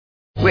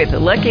With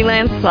Lucky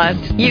Land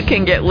Slots, you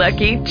can get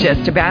lucky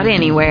just about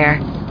anywhere.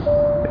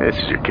 This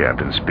is your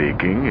captain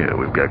speaking.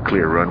 We've got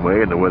clear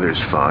runway and the weather's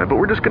fine, but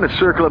we're just going to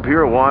circle up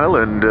here a while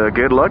and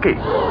get lucky.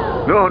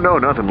 No,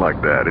 nothing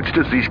like that. It's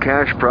just these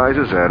cash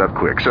prizes add up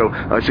quick. So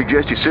I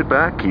suggest you sit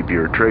back, keep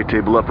your tray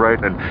table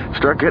upright, and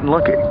start getting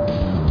lucky.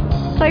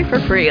 Play for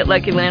free at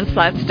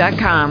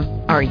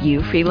LuckyLandSlots.com. Are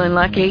you feeling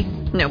lucky?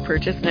 No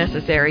purchase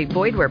necessary.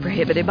 Void where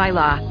prohibited by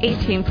law.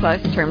 18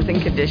 plus terms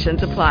and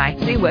conditions apply.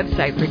 See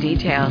website for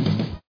details.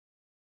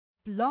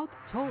 Blog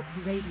Talk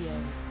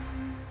Radio.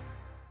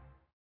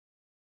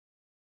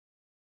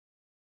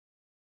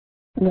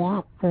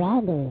 Get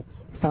ready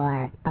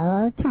for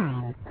old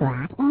time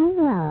rock and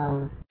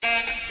roll.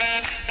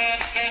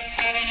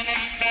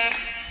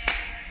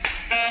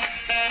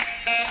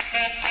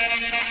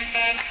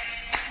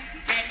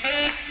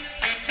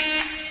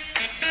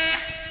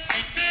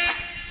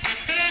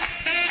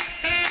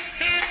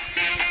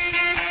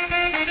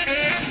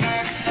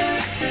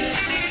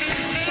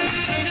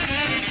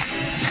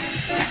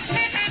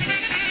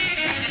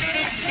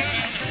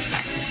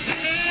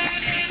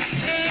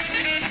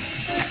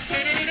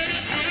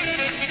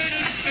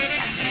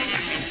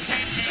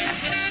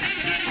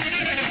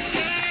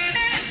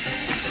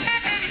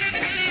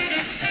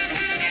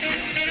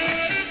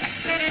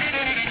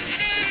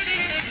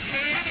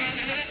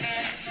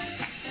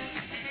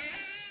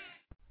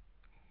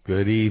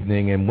 Good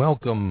evening and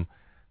welcome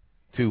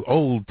to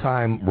Old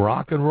Time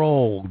Rock and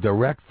Roll,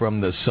 direct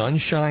from the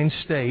Sunshine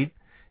State.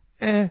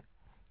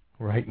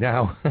 Right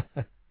now,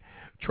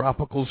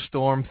 Tropical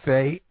Storm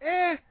Faye,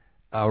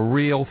 a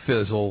real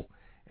fizzle.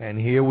 And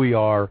here we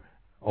are,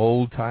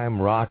 Old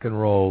Time Rock and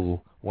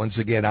Roll. Once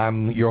again,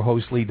 I'm your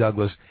host, Lee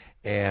Douglas,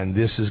 and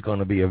this is going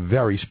to be a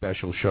very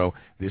special show.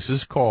 This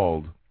is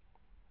called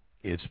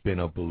It's Been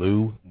a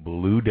Blue,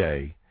 Blue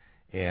Day.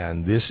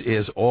 And this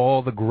is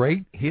all the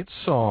great hit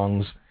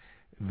songs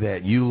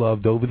that you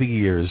loved over the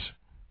years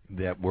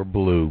that were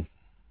blue.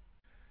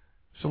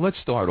 So let's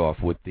start off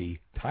with the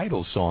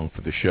title song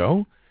for the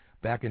show.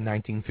 Back in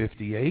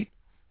 1958,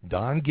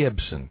 Don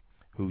Gibson,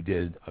 who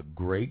did a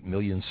great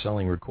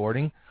million-selling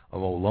recording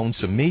of "Oh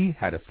Lonesome Me,"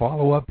 had a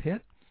follow-up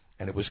hit,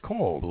 and it was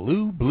called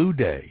Blue, Blue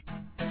Day.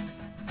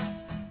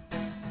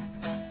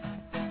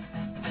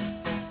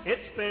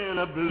 It's been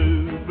a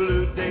blue,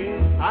 blue day.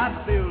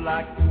 I feel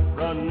like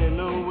running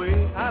away.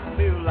 I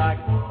feel like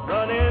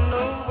running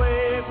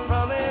away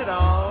from it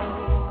all.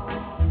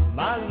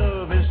 My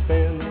love has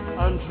been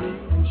untrue.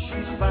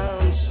 She's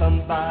found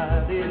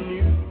somebody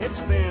new. It's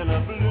been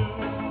a blue,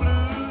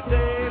 blue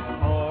day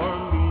for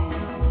me.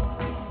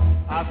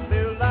 I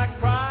feel like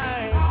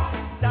crying,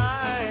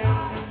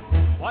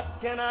 dying. What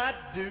can I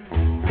do?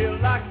 Feel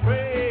like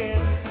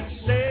praying,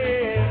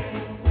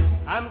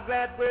 saying I'm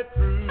glad we're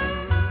through.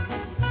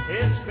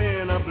 It's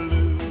been a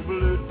blue,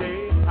 blue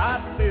day.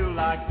 I feel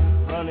like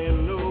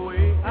running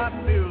away. I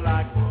feel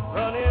like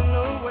running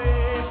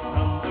away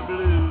from the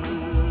blues.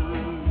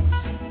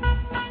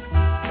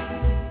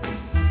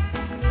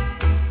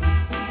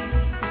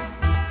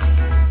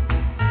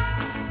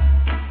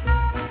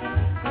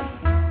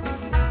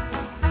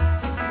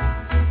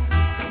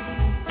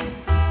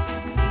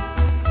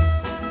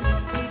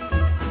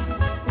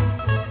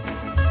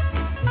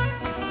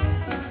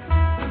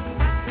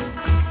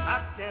 I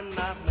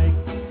cannot make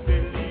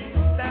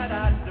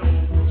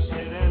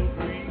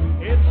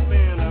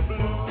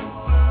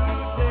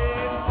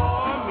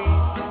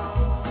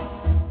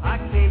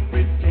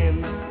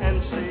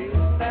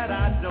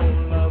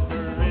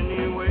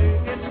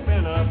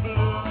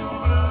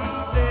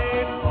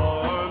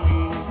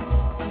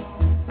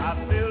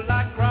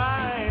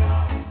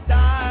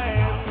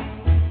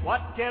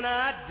can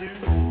I do?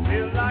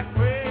 Feel like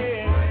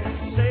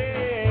praying,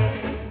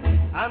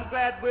 saying I'm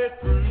glad we're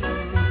through.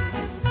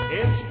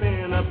 It's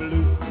been a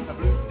blue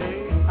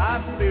day. I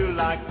feel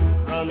like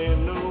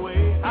running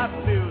away. I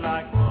feel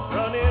like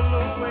running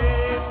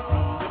away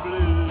from the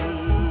blues.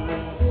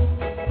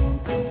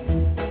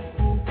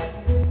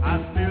 I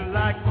feel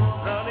like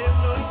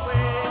running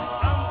away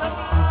from the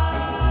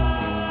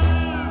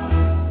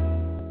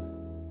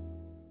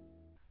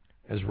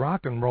blues. As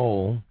rock and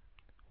roll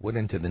went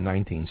into the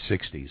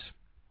 1960s,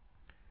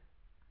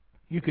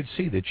 you could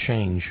see the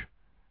change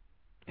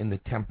in the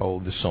tempo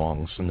of the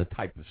songs and the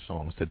type of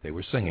songs that they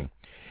were singing.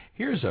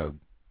 Here's a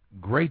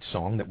great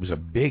song that was a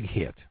big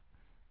hit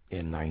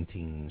in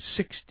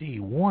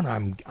 1961,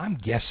 I'm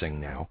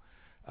guessing now,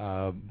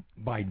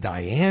 by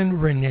Diane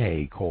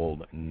Renee,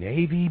 called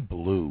Navy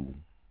Blue.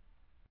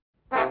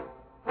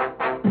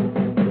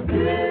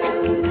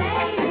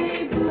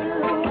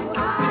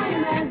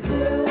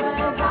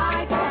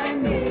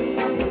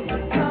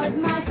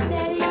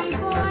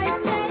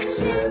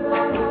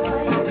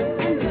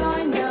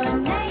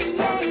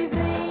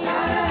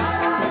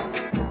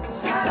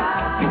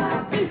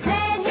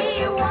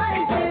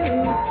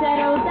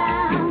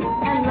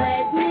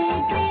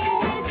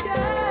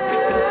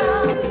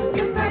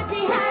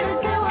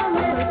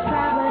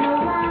 Traveling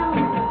around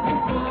to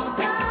see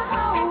the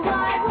whole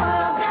world.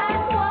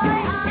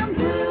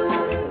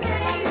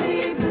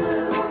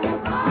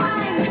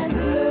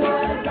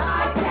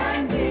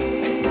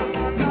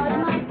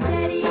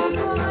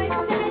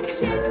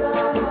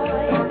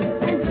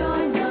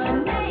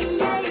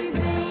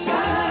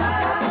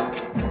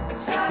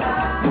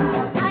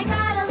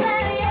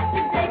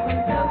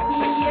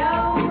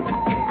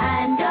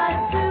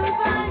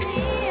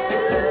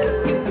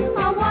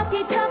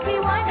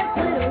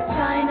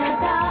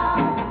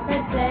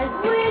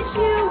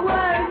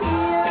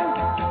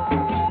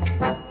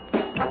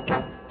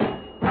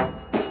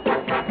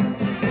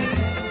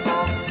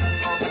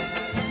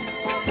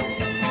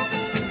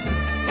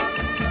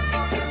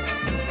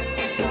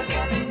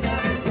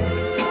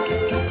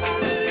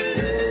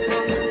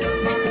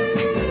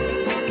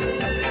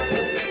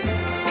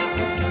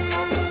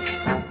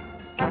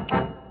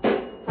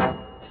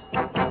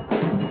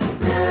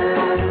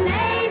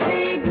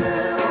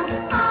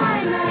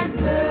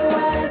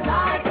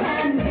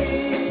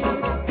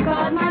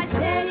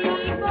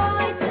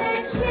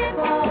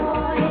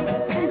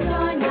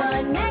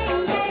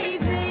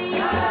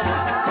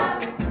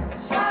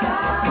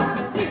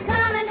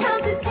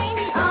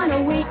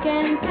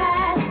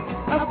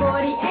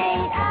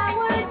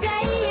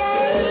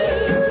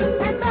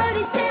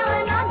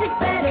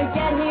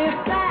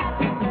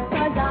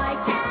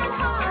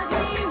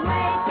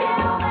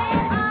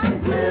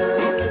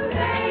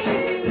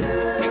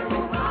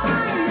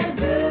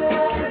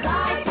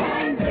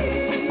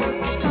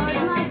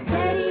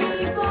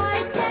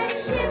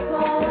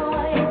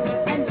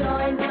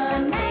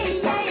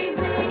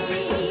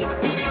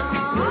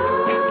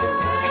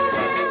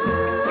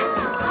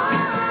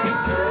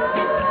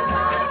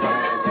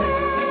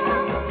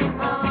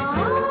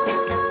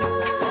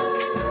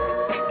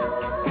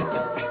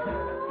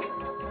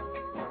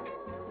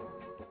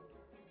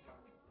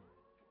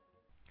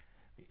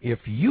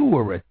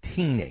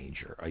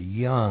 teenager,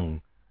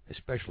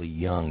 especially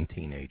young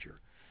teenager,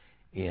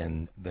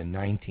 in the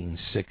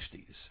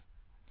 1960s,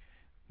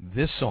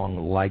 this song,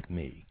 Like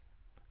Me,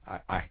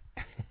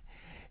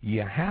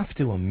 you have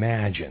to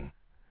imagine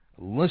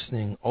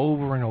listening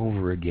over and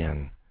over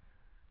again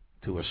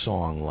to a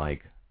song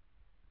like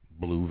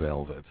Blue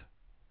Velvet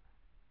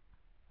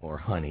or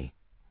Honey.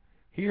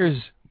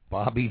 Here's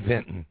Bobby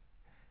Vinton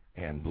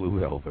and Blue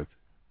Velvet.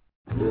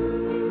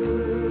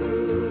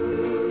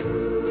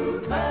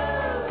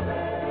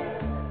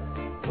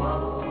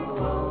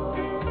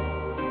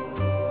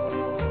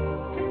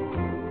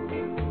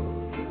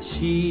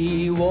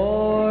 She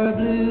wore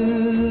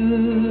blue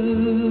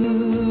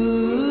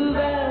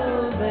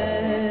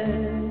velvet,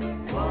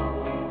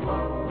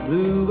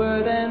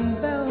 bluer than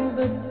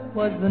velvet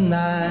was the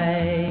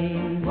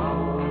night,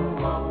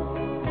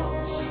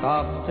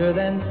 softer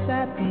than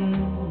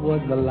satin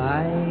was the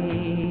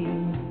light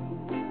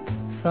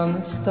from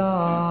the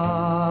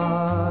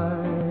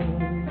stars.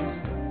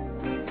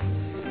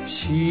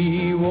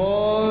 She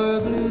wore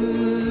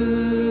blue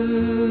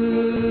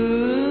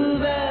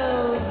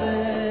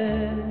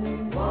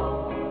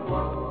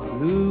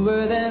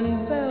bluer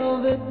than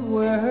velvet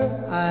were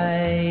her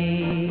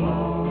eyes,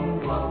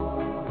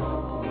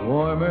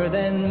 warmer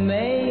than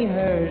May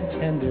her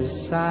tender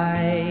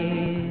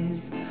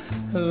sighs.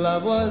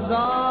 Love was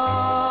ours,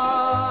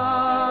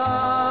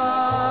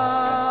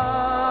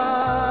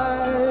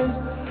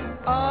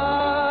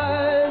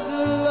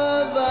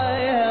 love I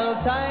held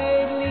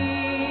tightly,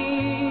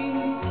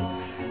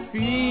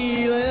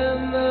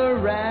 feeling the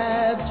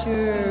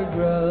rapture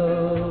grow.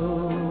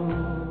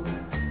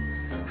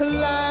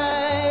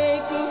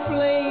 Like a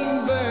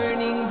flame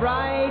burning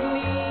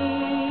brightly,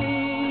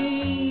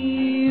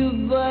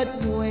 but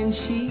when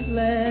she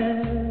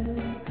left,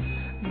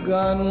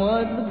 gone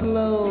was the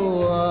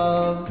glow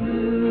of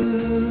blue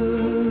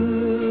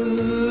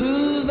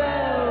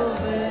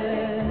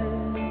velvet.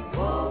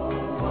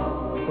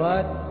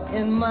 But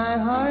in my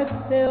heart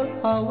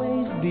there'll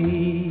always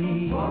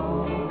be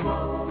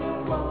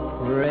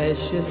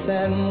precious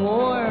and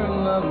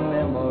warm a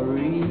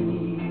memory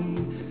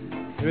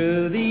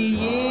through the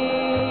years,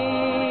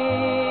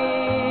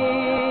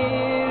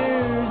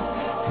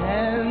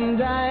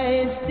 and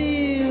I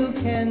still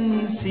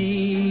can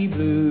see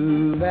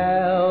blue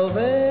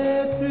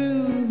velvet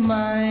through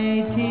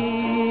my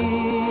tears.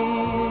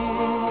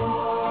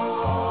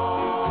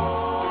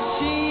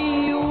 She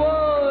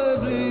wore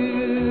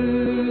blue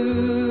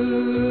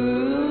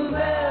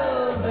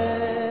velvet,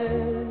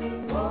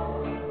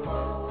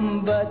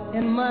 but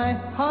in my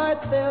heart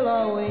there'll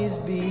always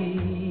be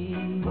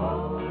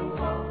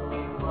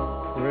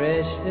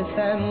precious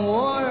and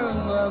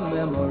warm a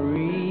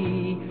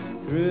memory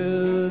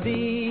through the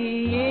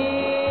years,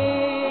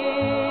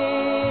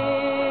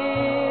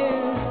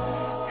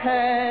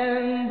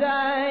 and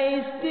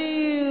I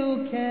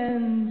still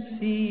can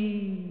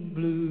see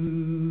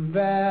blue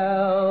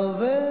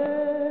velvet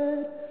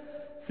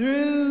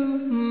through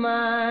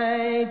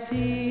my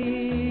tears.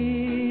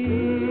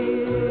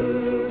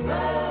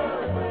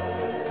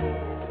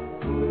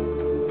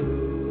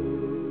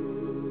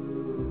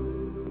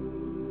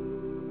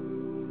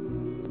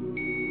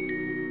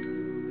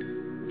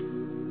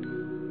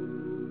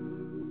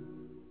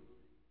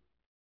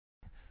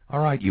 All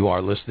right, you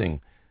are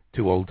listening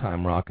to Old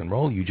Time Rock and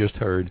Roll. You just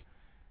heard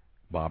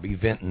Bobby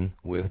Vinton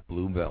with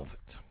Blue Velvet.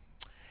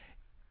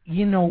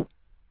 You know,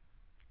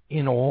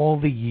 in all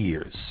the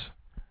years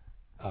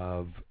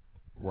of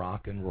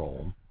rock and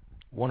roll,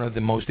 one of the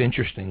most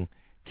interesting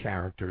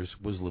characters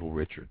was Little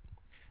Richard.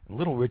 And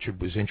Little Richard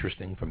was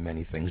interesting for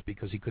many things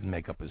because he couldn't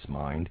make up his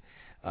mind.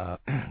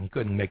 He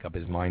couldn't make up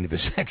his mind of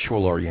his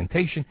sexual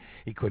orientation.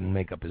 He couldn't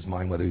make up his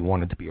mind whether he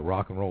wanted to be a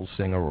rock and roll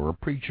singer or a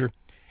preacher.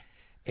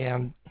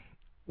 And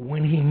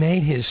when he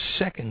made his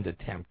second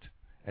attempt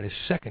at his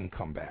second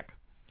comeback,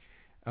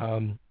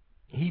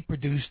 he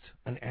produced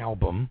an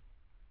album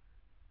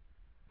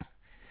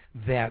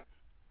that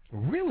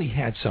really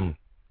had some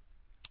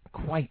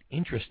quite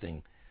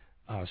interesting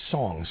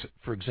songs.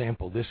 For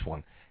example, this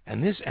one.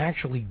 And this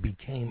actually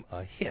became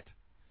a hit.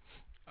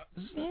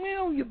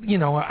 Well, you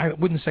know, I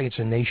wouldn't say it's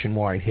a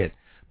nationwide hit,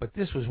 but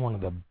this was one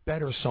of the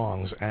better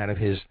songs out of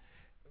his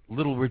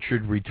Little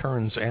Richard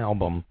Returns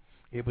album.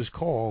 It was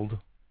called,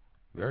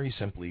 very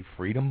simply,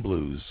 Freedom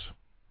Blues.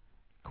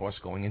 Of course,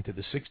 going into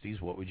the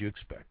 60s, what would you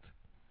expect?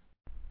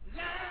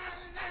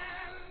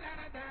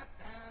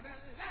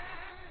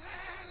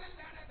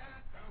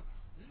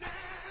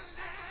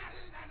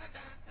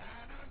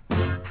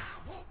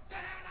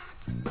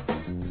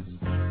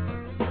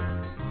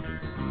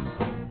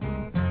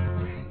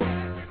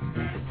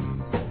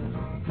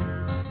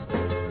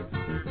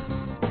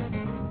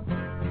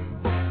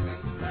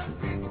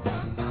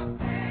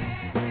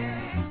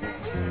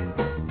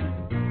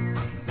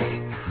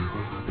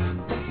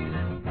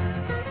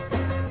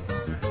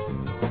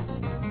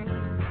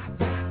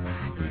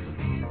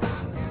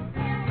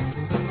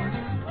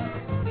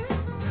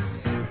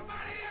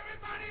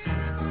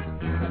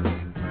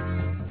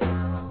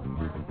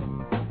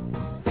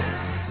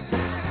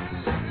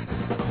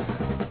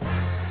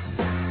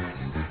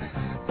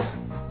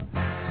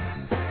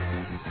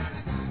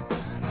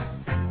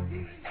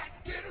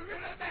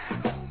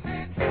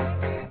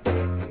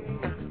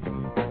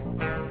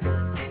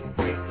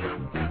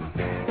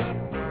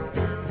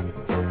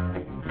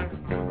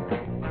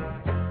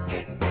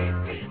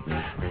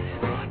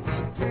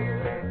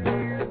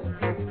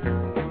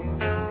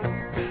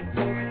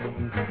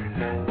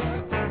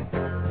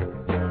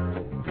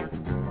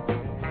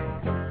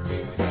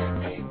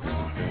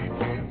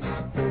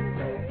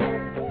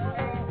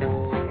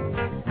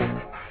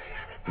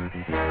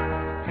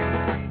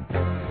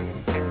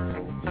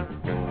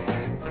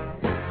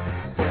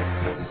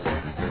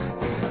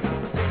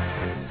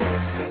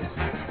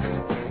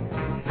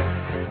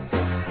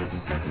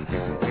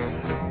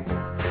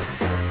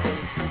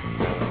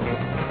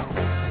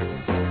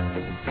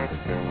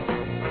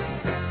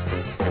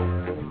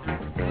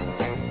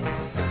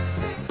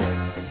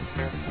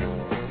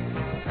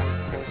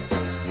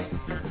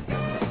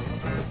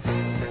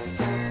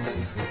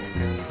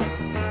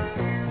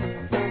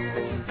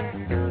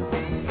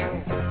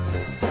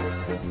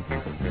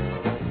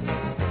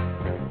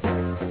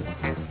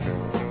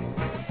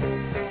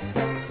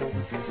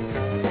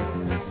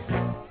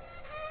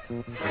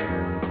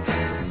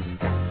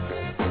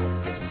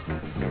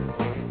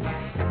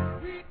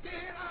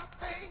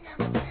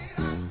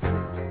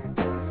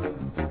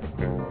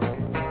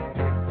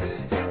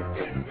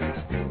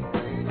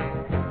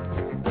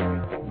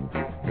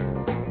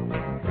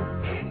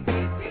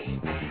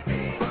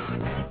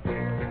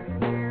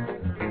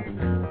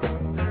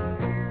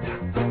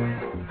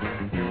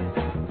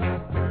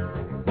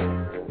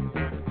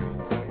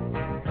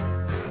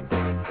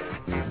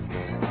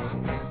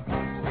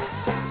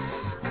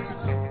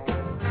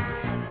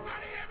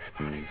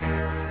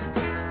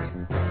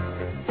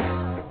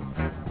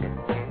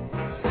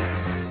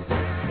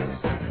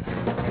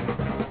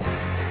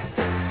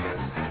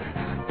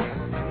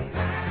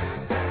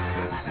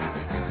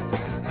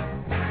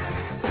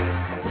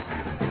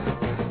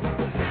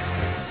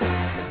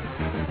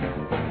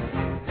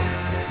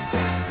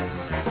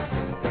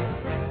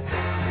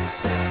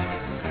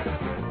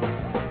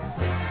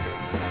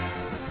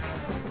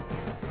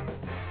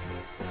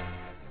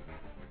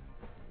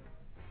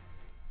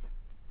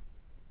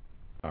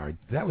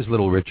 That was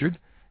Little Richard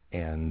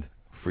and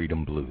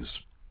Freedom Blues.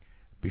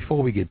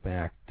 Before we get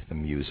back to the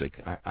music,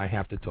 I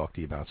have to talk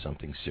to you about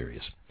something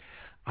serious.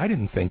 I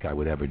didn't think I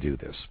would ever do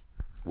this.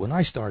 When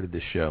I started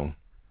this show,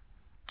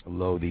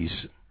 these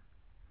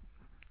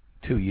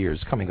 2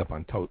 years, coming up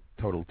on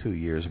total 2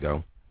 years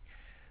ago,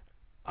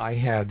 I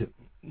had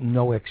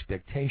no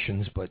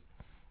expectations, but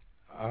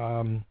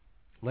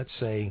let's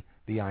say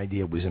the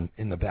idea was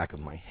in the back of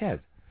my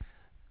head.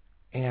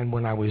 And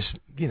when I was,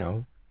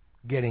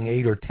 getting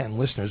 8 or 10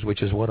 listeners,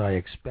 which is what I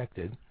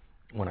expected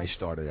when I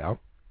started out,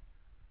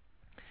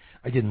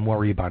 I didn't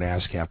worry about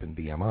ASCAP and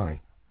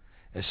BMI.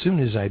 As soon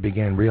as I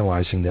began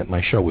realizing that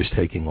my show was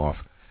taking off,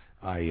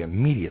 I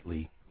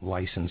immediately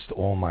licensed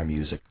all my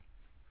music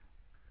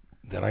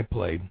that I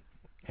played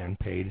and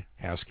paid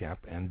ASCAP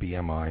and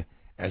BMI,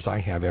 as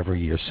I have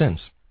every year since.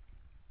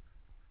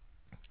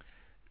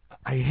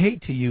 I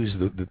hate to use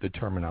the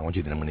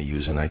terminology that I'm going to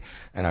use, and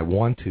I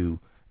want to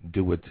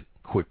do it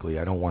quickly.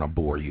 I don't want to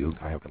bore you.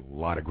 I have a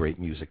lot of great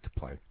music to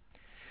play.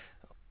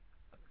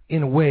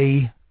 In a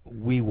way,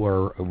 we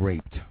were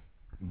raped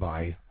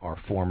by our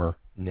former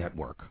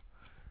network,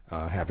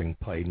 having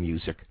played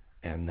music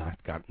and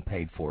not gotten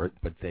paid for it,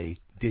 but they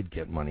did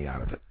get money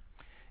out of it.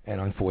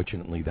 And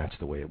unfortunately, that's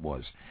the way it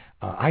was.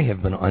 I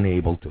have been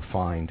unable to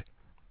find,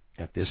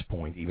 at this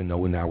point, even though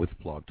we're now with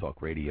Blog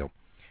Talk Radio,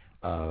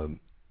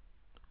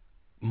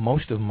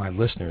 most of my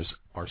listeners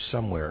are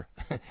somewhere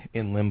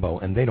in limbo,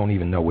 and they don't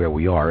even know where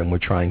we are, and we're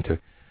trying to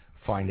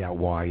find out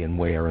why and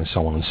where and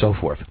so on and so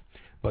forth.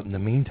 But in the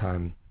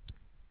meantime,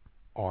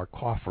 our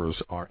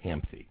coffers are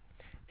empty.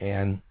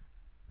 And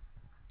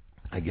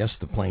I guess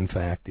the plain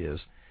fact is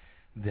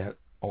that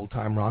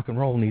old-time rock and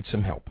roll needs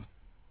some help.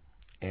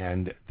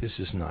 And this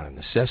is not a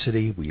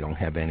necessity. We don't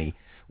have any.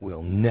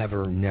 We'll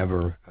never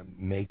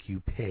make you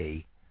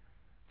pay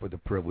for the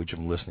privilege of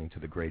listening to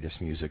the greatest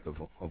music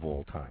of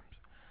all times.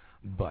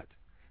 But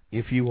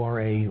if you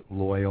are a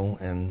loyal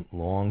and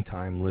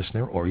long-time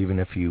listener, or even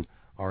if you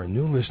are a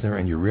new listener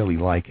and you really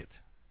like it,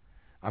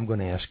 I'm going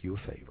to ask you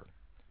a favor.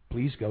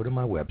 Please go to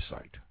my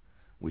website,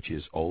 which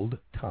is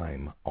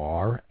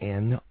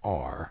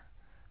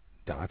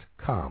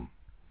oldtimernr.com.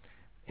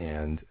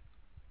 And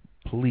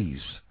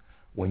please,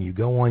 when you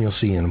go on, you'll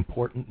see an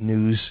important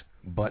news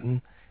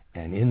button,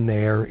 and in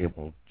there it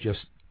will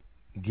just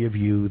give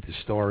you the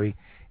story.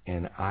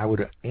 And I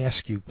would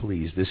ask you,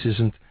 please,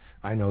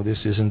 I know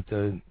this isn't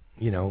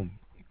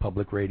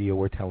public radio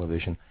or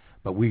television,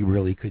 but we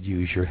really could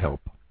use your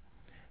help.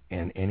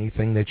 And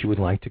anything that you would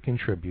like to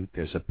contribute,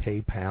 there's a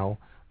PayPal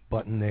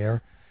button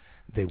there.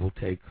 They will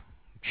take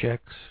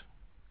checks,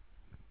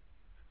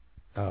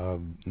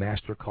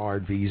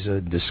 MasterCard, Visa,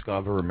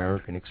 Discover,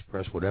 American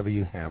Express, whatever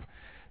you have,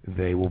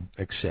 they will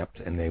accept,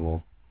 and they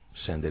will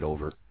send it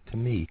over to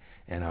me.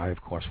 And I,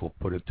 of course, will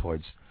put it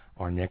towards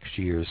our next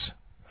year's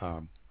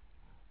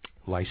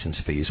license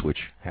fees, which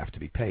have to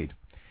be paid.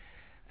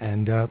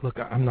 And look,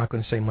 I'm not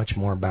going to say much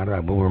more about it. I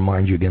will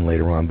remind you again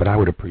later on, but I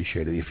would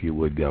appreciate it if you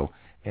would go.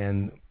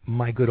 And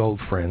my good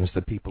old friends,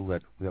 the people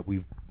that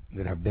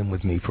have been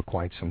with me for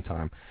quite some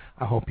time,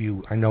 I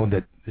know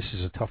that this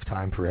is a tough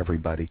time for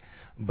everybody,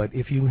 but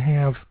if you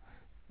have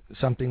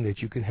something that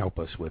you can help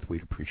us with,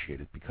 we'd appreciate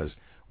it, because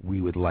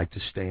we would like to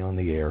stay on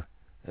the air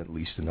at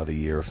least another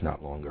year, if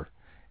not longer.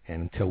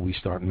 And until we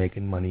start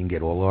making money and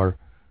get all our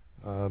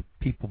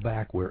people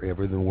back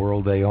wherever in the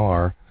world they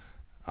are,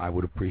 I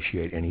would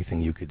appreciate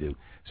anything you could do.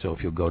 So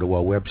if you'll go to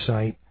our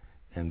website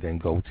and then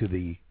go to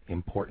the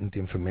important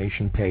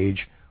information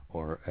page,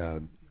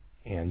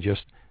 and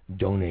just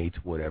donate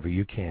whatever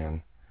you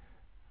can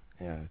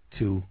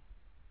to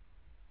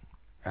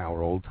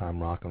our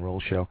old-time rock and roll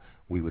show,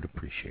 we would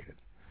appreciate it.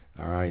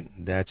 All right,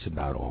 that's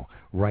about all.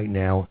 Right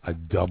now, a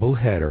double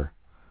header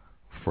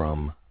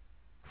from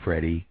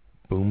Freddie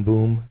Boom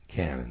Boom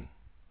Cannon.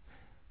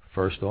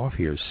 First off,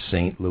 here's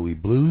St. Louis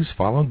Blues,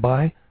 followed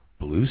by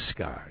Blue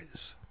Skies.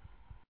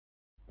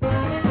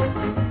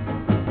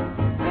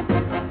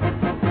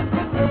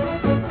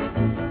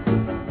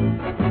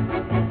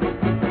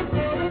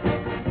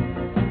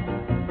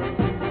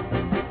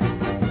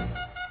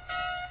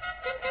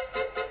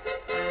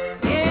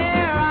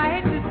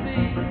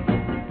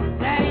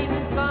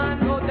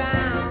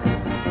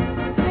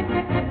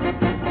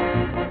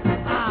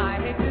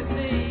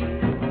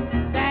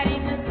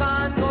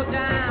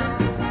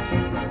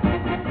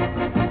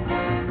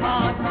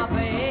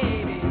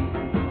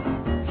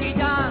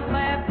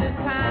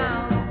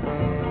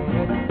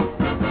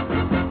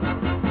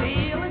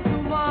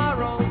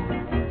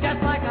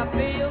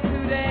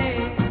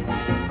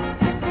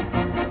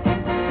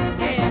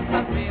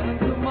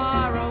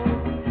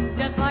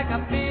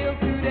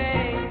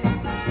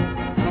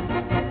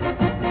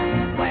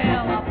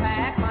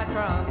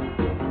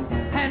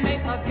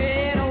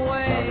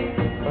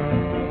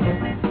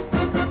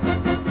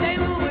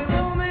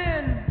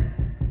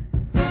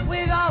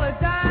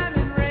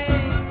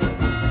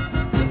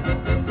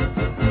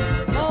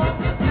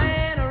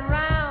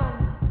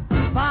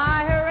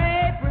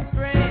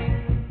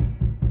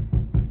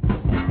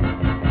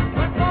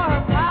 For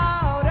her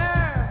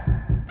powder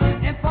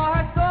and for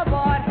her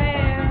store-bought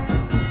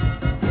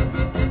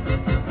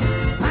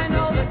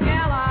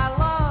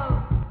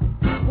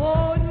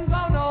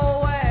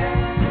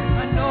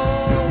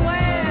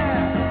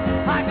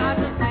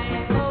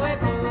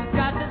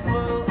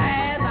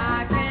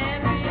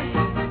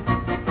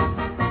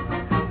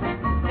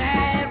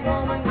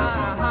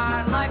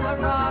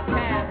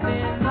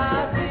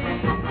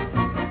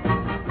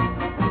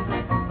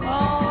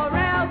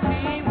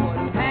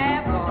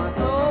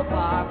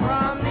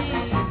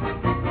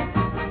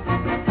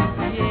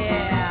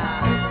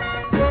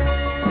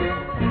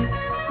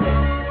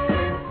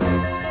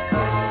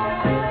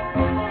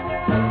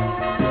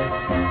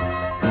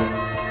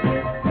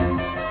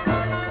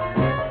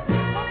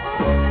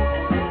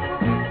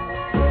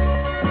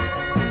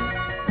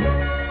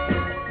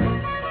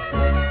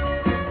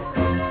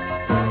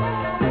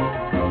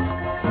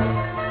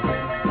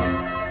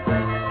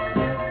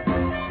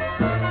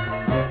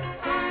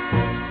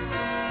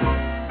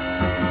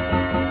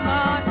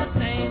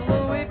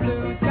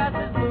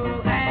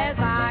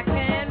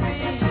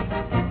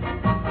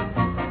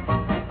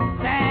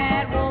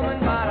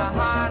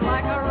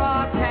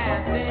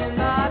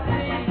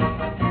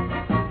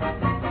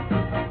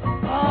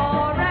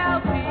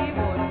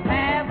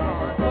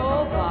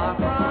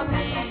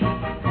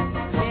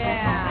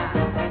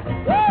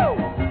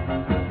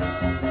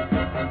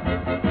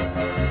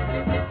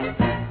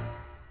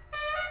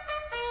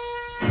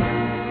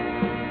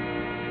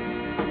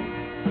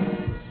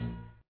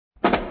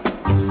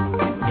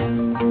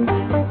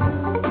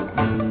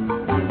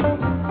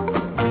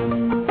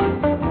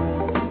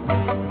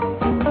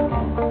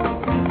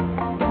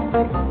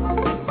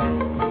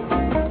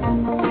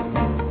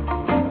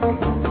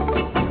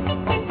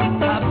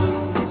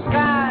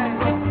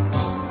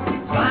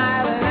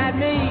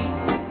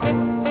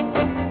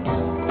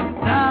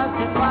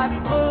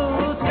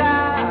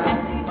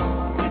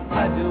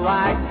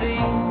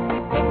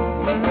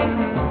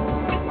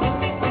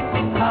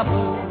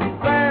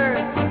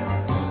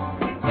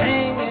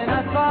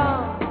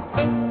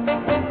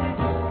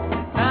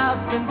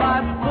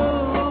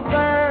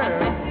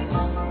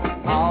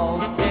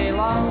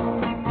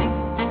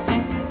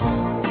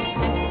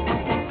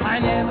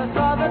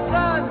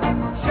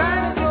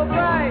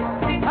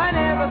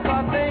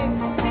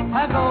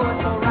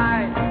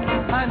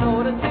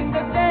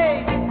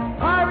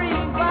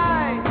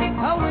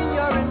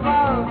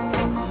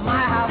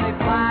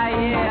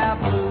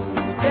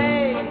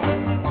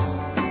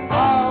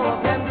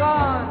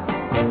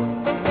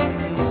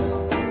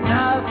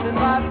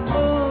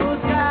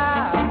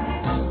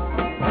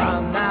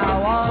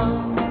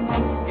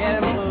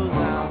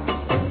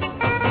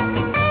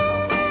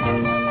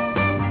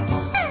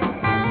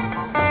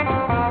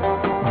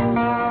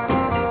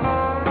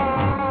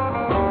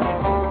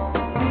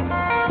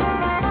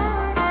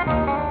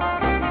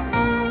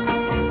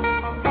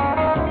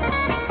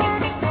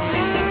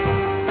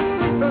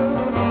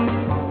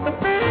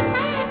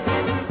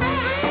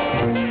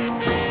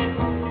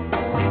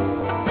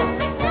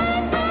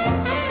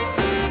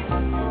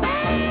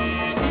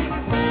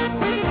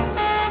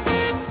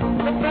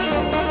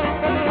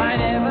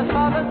never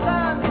saw the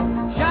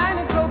sun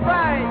shining so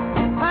bright.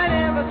 I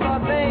never saw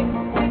things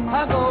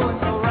going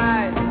so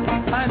right.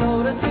 I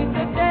know the sweet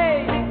the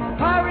day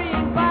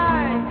hurrying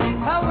by.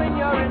 How when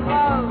you're in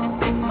love,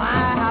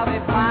 my how they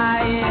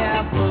fly.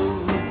 Yeah,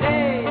 blue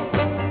days,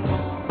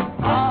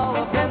 all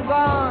of them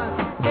gone.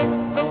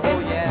 Oh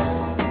yeah,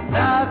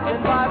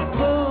 nothing but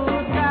blue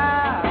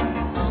skies.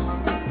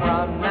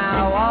 From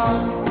now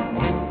on,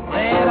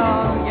 they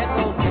don't get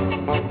so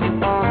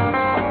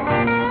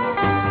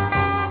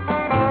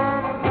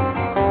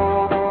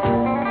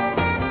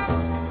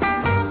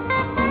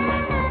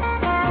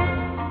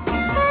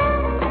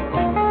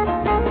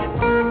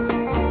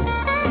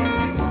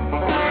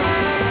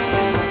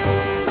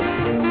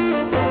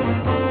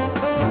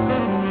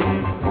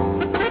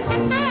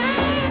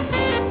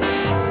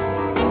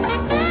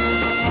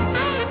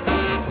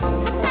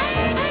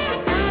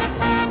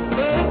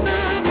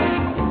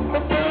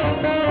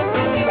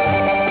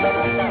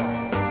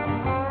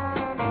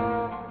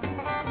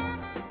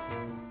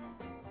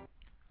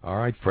All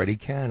right, Freddie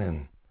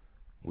Cannon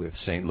with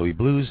St. Louis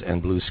Blues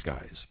and Blue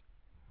Skies.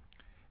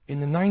 In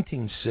the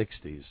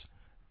 1960s,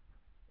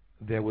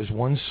 there was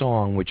one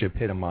song which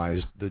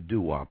epitomized the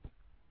doo-wop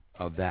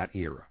of that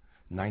era.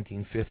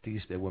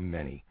 1950s, there were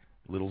many.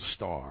 Little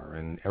Star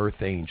and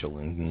Earth Angel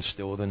and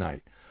Still of the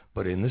Night.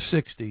 But in the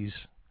 60s,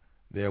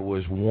 there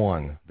was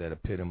one that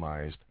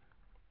epitomized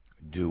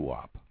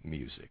doo-wop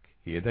music.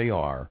 Here they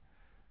are,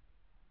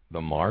 the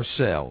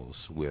Marcells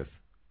with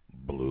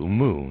Blue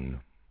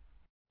Moon.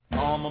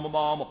 Bomb, bomb,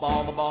 bomb,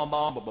 bomb, bomb,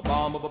 bomb,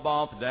 bomb, bomb,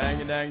 bomb,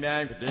 dang, dang,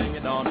 dang, ding,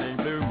 and on, ding,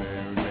 blue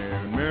moon,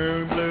 moon,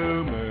 moon,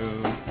 blue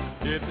moon,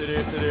 dip,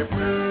 dip, dip,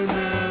 moon,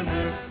 moon,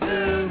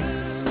 blue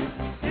moon,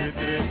 dip,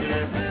 dip,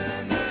 dip,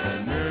 moon,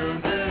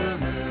 moon, blue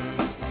moon,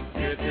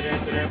 dip,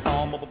 dip, dip,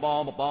 bomb, bomb,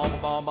 bomb,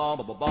 bomb, bomb,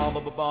 bomb, bomb,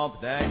 bomb,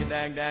 dang,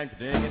 dang, dang,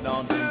 ding, and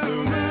on, ding,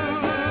 blue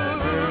moon, moon,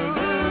 blue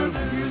moon,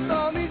 you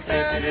saw me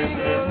standing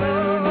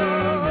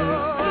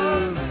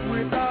alone,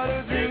 without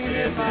a dream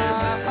in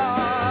my heart.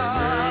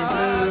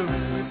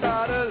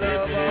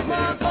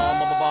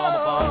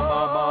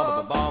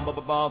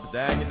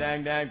 Dang,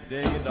 dang, dang,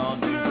 ding, it on,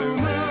 ding, blue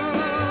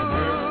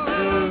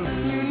moon.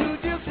 You knew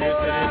just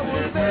what I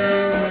was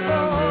there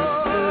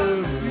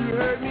for. You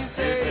heard me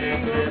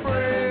saying a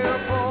prayer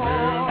for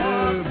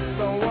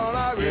someone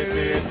I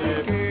really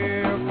did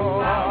care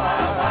for.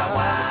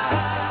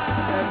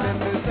 And then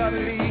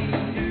suddenly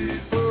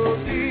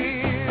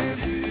appeared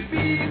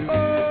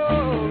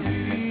before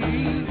me,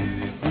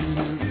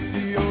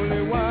 the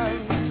only one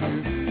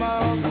my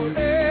uncle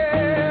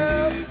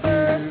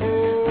ever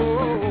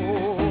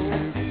told.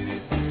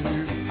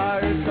 I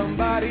heard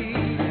somebody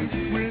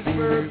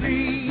whisper,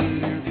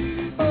 please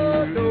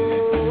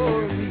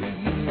adore me.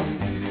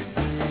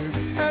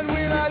 And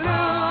when I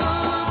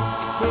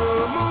looked, the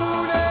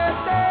moon had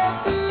set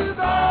to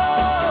the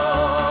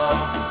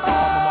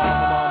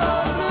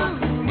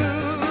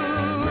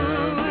blue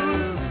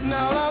moon.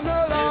 Now I'm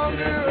no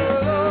longer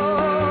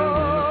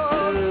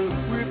alone,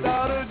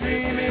 without a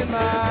dream in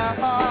my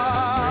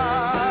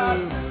heart,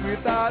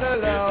 without a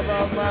love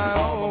of my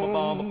own.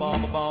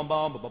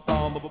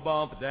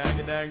 Dang,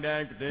 dang,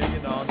 dang, ding,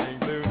 it on, ding,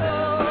 blue.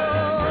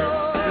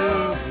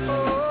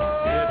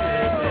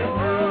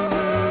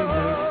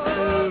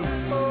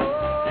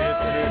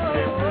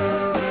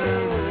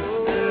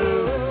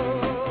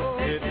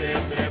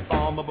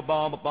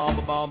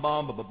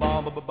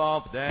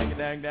 Dang,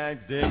 dang, dang,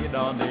 ding, it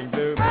on, ding,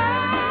 blue.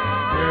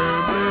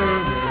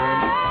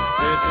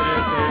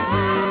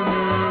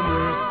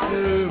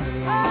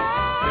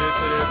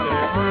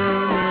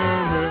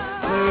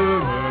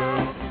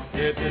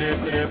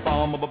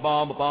 Bomb,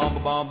 bomb,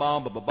 bomb, bomb,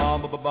 bomb, bomb,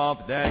 bomb, bomb,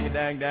 dang,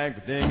 dang, dang,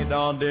 ding,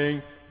 dong,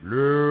 ding,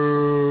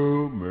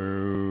 blue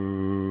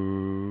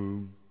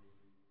moon.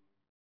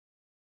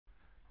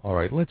 All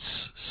right, let's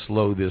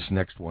slow this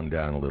next one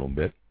down a little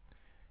bit.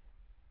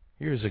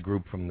 Here's a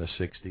group from the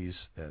 60s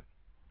that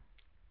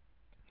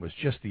was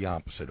just the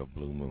opposite of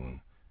Blue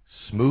Moon.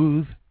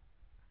 Smooth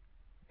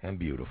and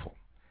beautiful.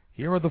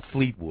 Here are the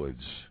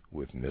Fleetwoods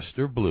with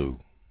Mr. Blue.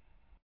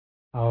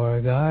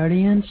 Our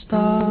guardian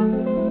star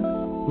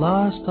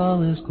lost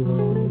all his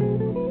glow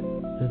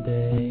the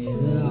day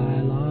that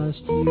I lost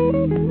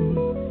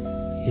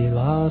you. He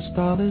lost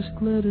all his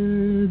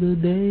glitter the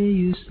day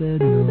you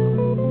said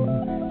no,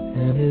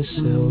 and his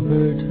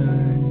silver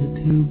turned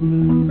to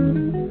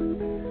blue.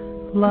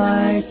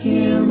 Like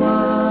him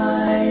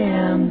I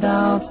am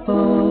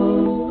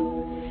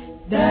doubtful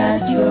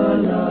that your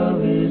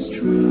love is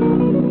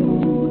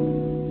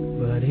true,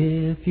 but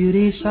if you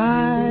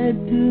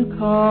decide to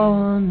call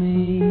on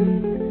me,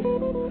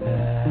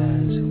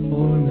 ask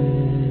for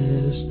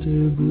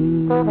Mr.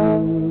 Blue.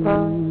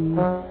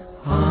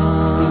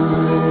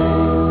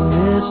 I'm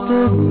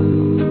Mr.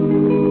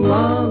 Blue.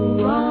 Oh,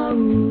 oh.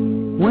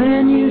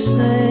 When you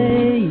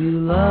say you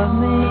love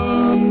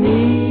me,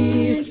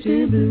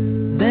 Mr.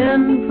 Blue,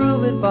 then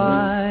prove it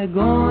by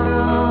going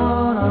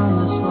out on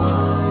the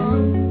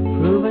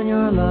slide, proving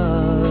your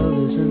love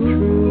isn't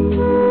true.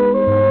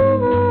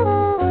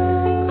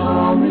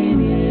 Call me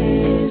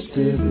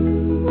Mr.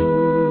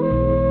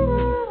 Blue.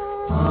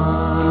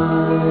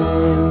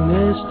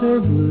 you're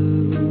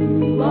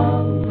blue.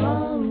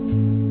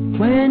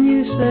 When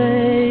you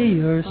say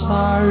you're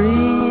sorry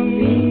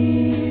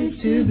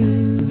to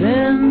do,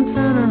 then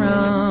turn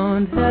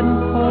around, heading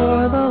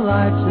for the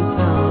lights of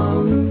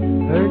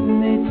town,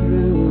 hurting me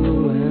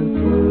through and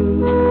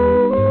through.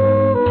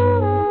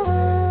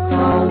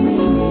 Call me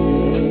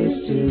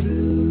Mr.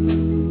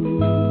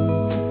 Blue.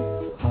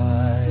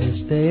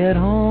 I stay at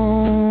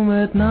home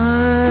at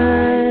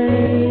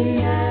night,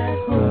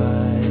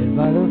 right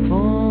by the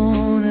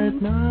phone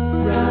at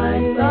night,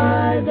 right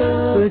by the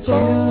but you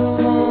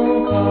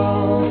won't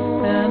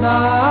call, and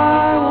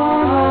I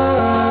won't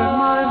hurt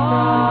my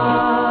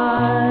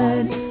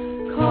pride.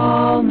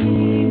 Call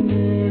me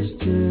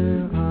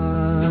Mr. I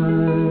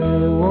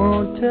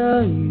won't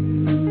tell you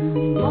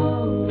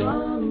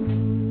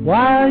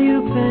while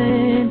you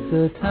paint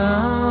the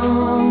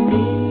town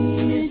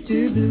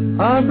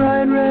a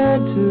bright red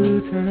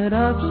to turn it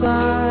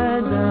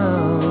upside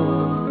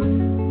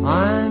down.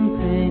 I'm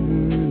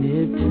painting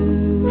it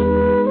too,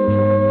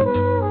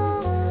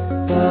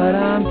 but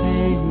I'm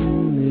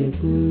painting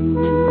it blue.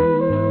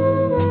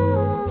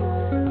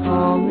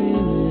 Call me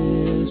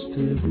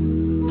Mr.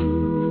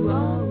 Blue.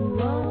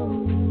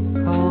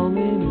 Call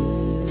me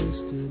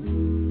Mr.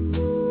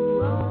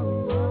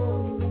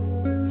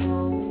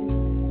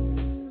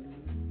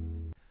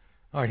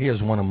 All right,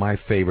 here's one of my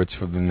favorites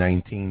from the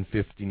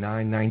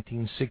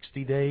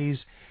 1959-1960 days.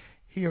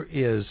 Here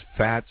is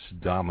Fats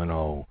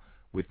Domino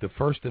with the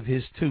first of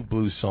his two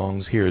blues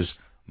songs. Here's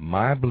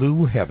My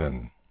Blue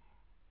Heaven.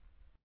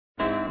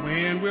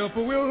 When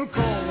Wilford will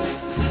call,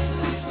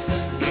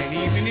 and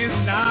even is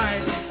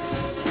night,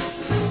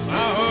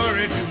 I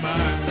hurry to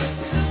my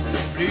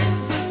blue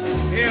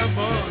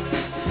heaven.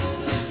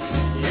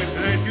 You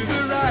turn to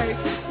the right,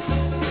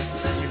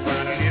 you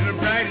find a little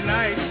bright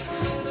light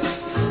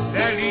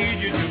that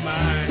leads you to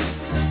my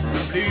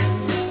blue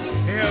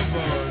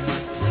heaven.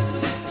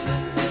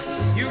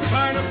 You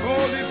find a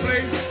cozy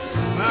place,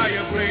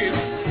 fireplace,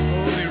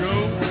 cozy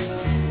room,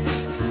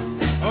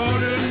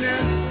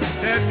 ordinary,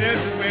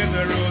 that's where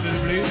the road is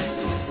blue.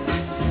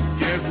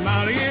 Just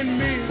Molly and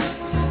me,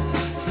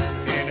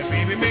 and the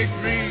baby makes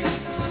three.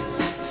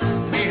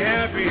 Be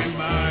happy in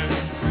my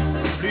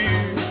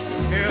blue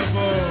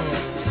heaven.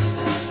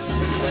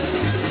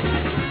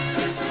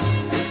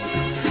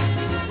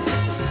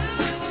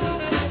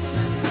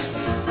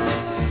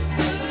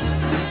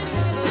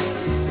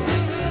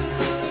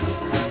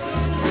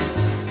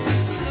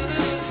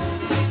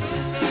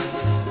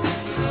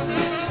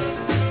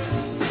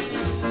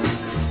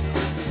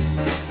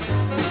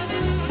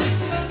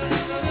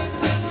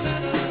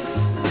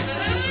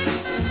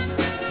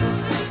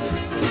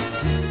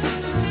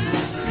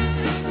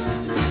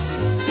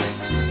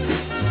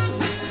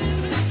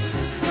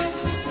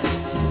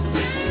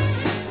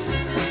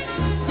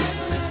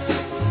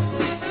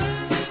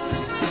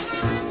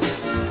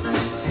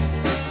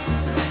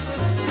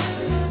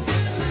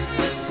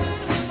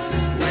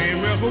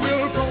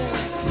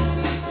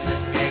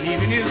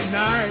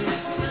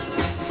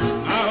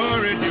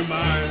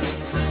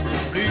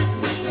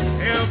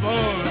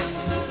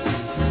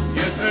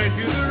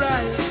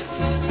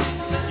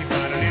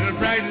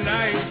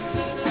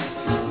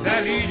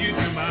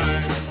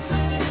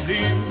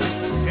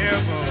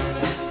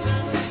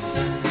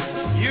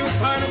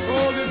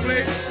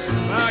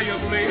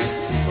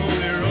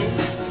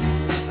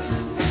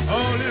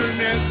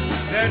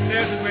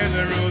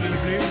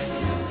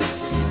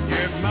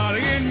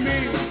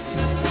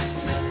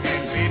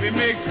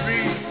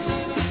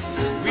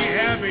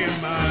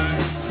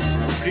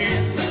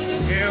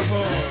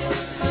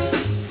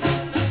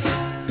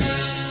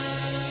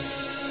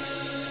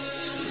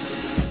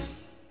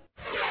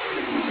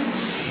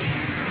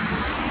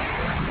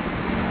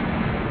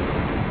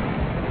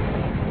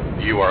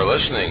 You are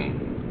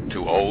listening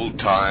to Old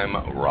Time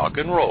Rock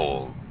and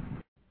Roll.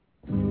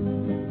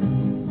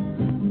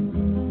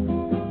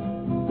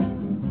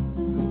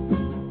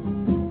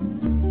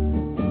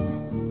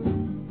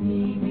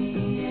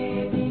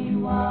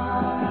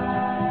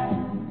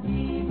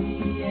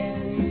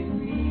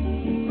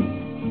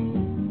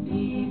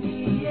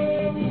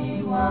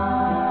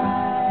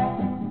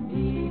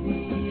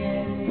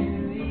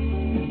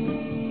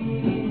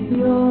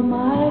 You're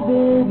my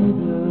baby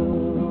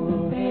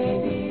blue,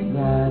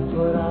 that's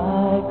what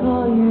I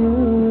call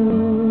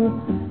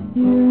you.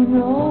 You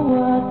know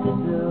what to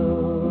do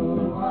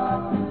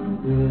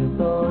with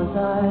those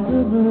eyes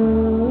of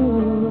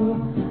blue,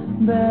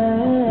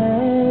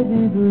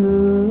 baby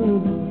blue.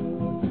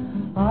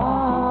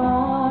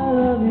 I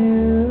love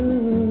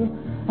you,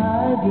 I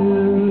do.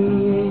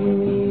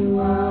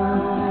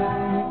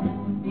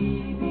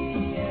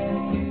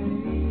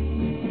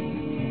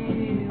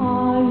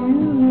 Are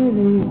you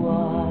really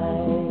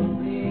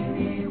wise?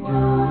 Do you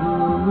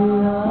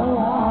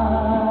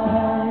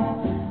realize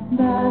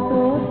that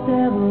those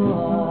devil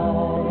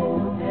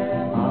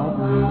eyes are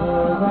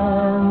bluer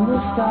than the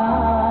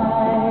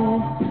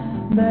skies,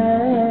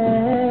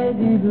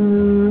 baby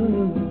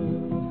blue?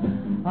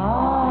 I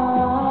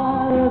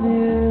love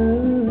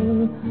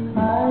you, I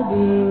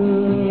do.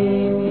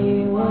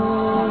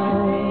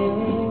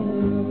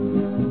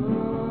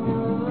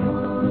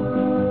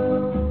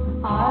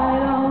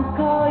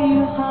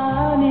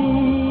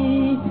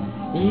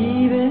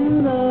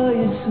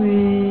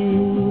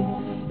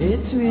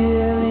 it's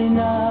really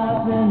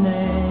not the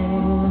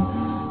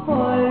name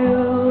for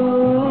you.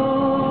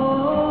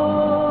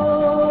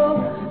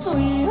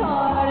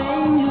 Sweetheart,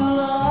 angel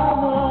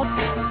lover.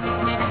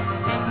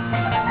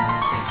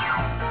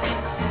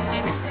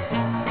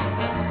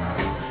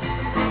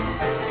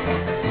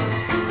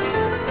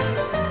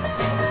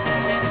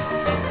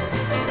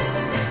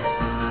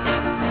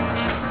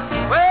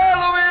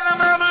 Well, when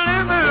I'm out in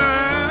the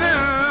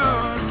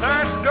moon,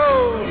 starts to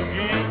go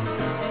again.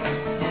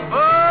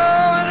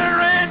 Oh, and the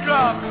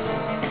raindrops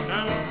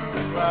turn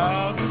the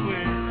clouds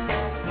away.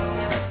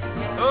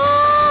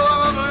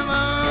 Oh, the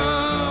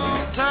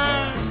moon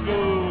turns to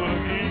go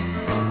again.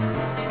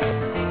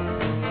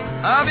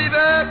 I'll be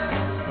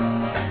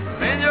back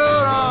when your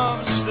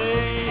arms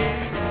stay.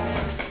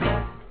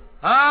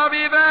 I'll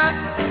be back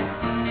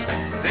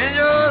when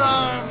your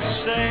arms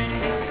stay.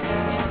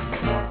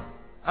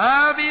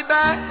 I'll be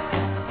back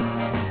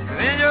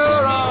when your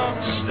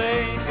arms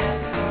stay.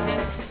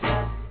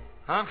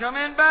 I'm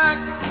coming back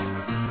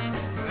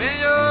when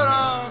your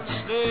arms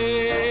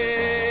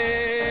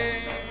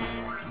stay.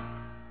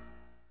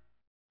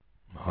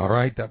 All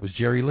right, that was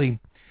Jerry Lee.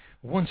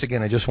 Once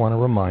again, I just want to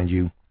remind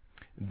you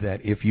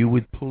that if you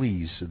would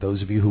please,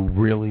 those of you who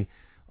really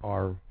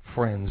are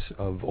friends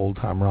of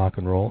old-time rock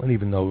and roll, and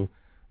even though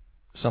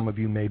some of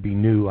you may be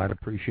new, I'd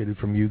appreciate it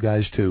from you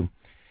guys too.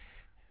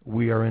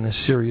 We are in a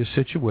serious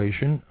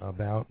situation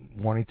about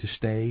wanting to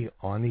stay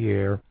on the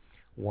air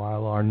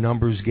while our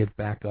numbers get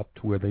back up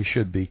to where they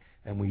should be,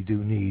 and we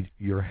do need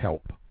your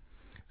help.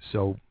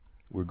 So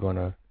we're going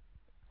to,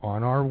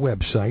 on our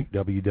website,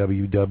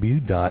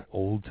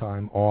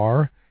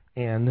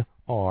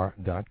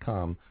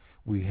 www.oldtimernr.com,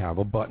 we have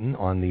a button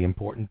on the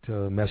important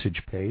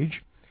message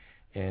page,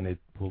 and it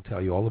will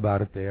tell you all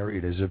about it there.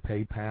 It is a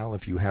PayPal.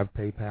 If you have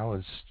PayPal,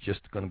 it's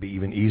just going to be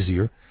even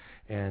easier,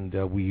 and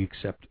we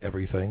accept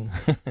everything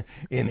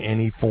in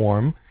any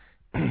form,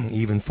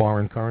 even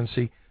foreign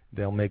currency.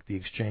 They'll make the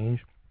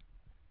exchange.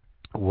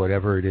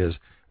 Whatever it is,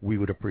 we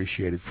would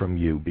appreciate it from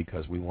you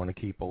because we want to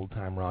keep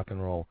old-time rock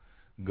and roll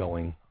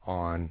going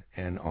on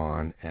and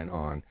on and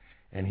on.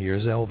 And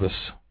here's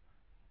Elvis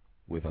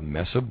with A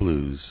Mess of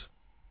Blues.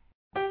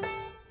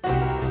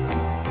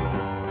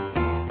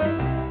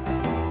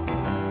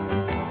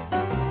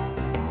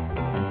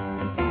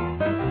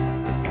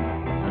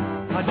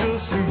 I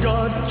just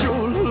got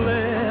your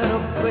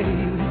letter,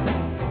 baby.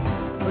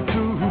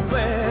 Too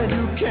bad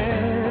you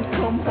can't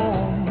come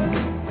home.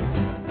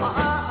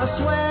 I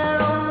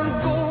swear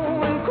I'm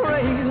going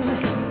crazy,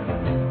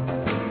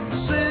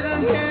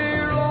 sitting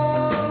here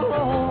all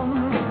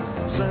alone.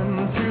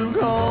 Since you're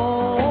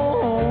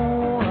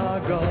gone, I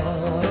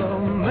got a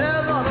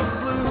mess of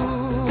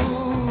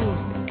blues.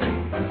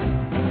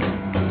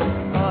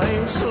 I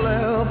ain't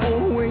slept a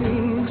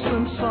wink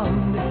since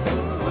Sunday.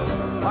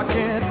 I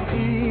can't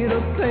eat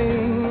a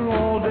thing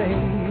all day.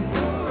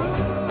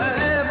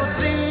 Every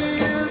day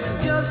is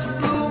just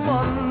Blue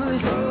Monday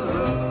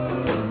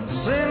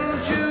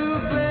since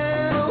you've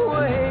been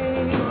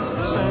away.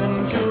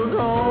 Since you're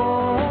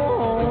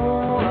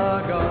gone, I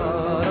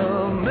got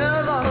a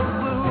mess of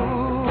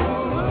blues.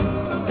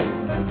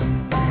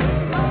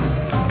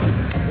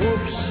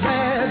 Oops,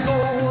 there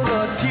goes a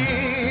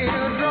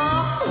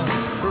teardrop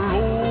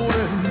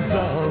rolling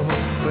down my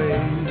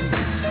face.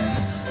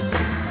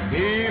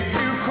 If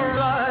you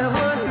cry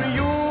when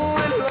you're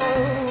in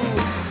love,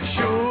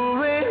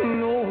 sure ain't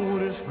no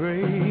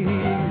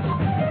disgrace.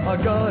 I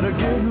gotta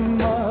get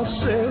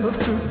myself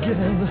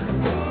together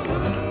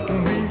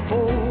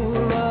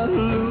before I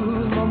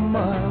lose my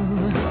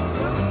mind.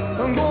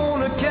 I'm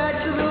gonna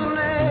catch the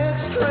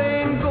next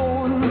train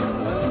going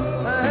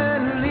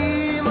and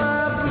leave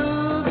my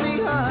blues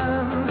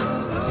behind.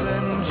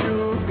 Since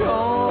you're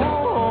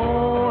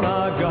gone, I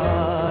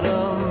got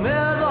a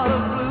mess of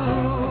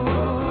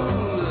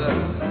blues.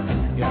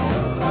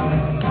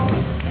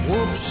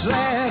 Whoops,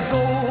 there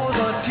goes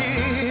a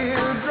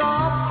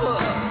teardrop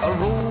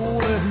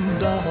rolling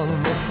down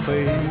my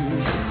face.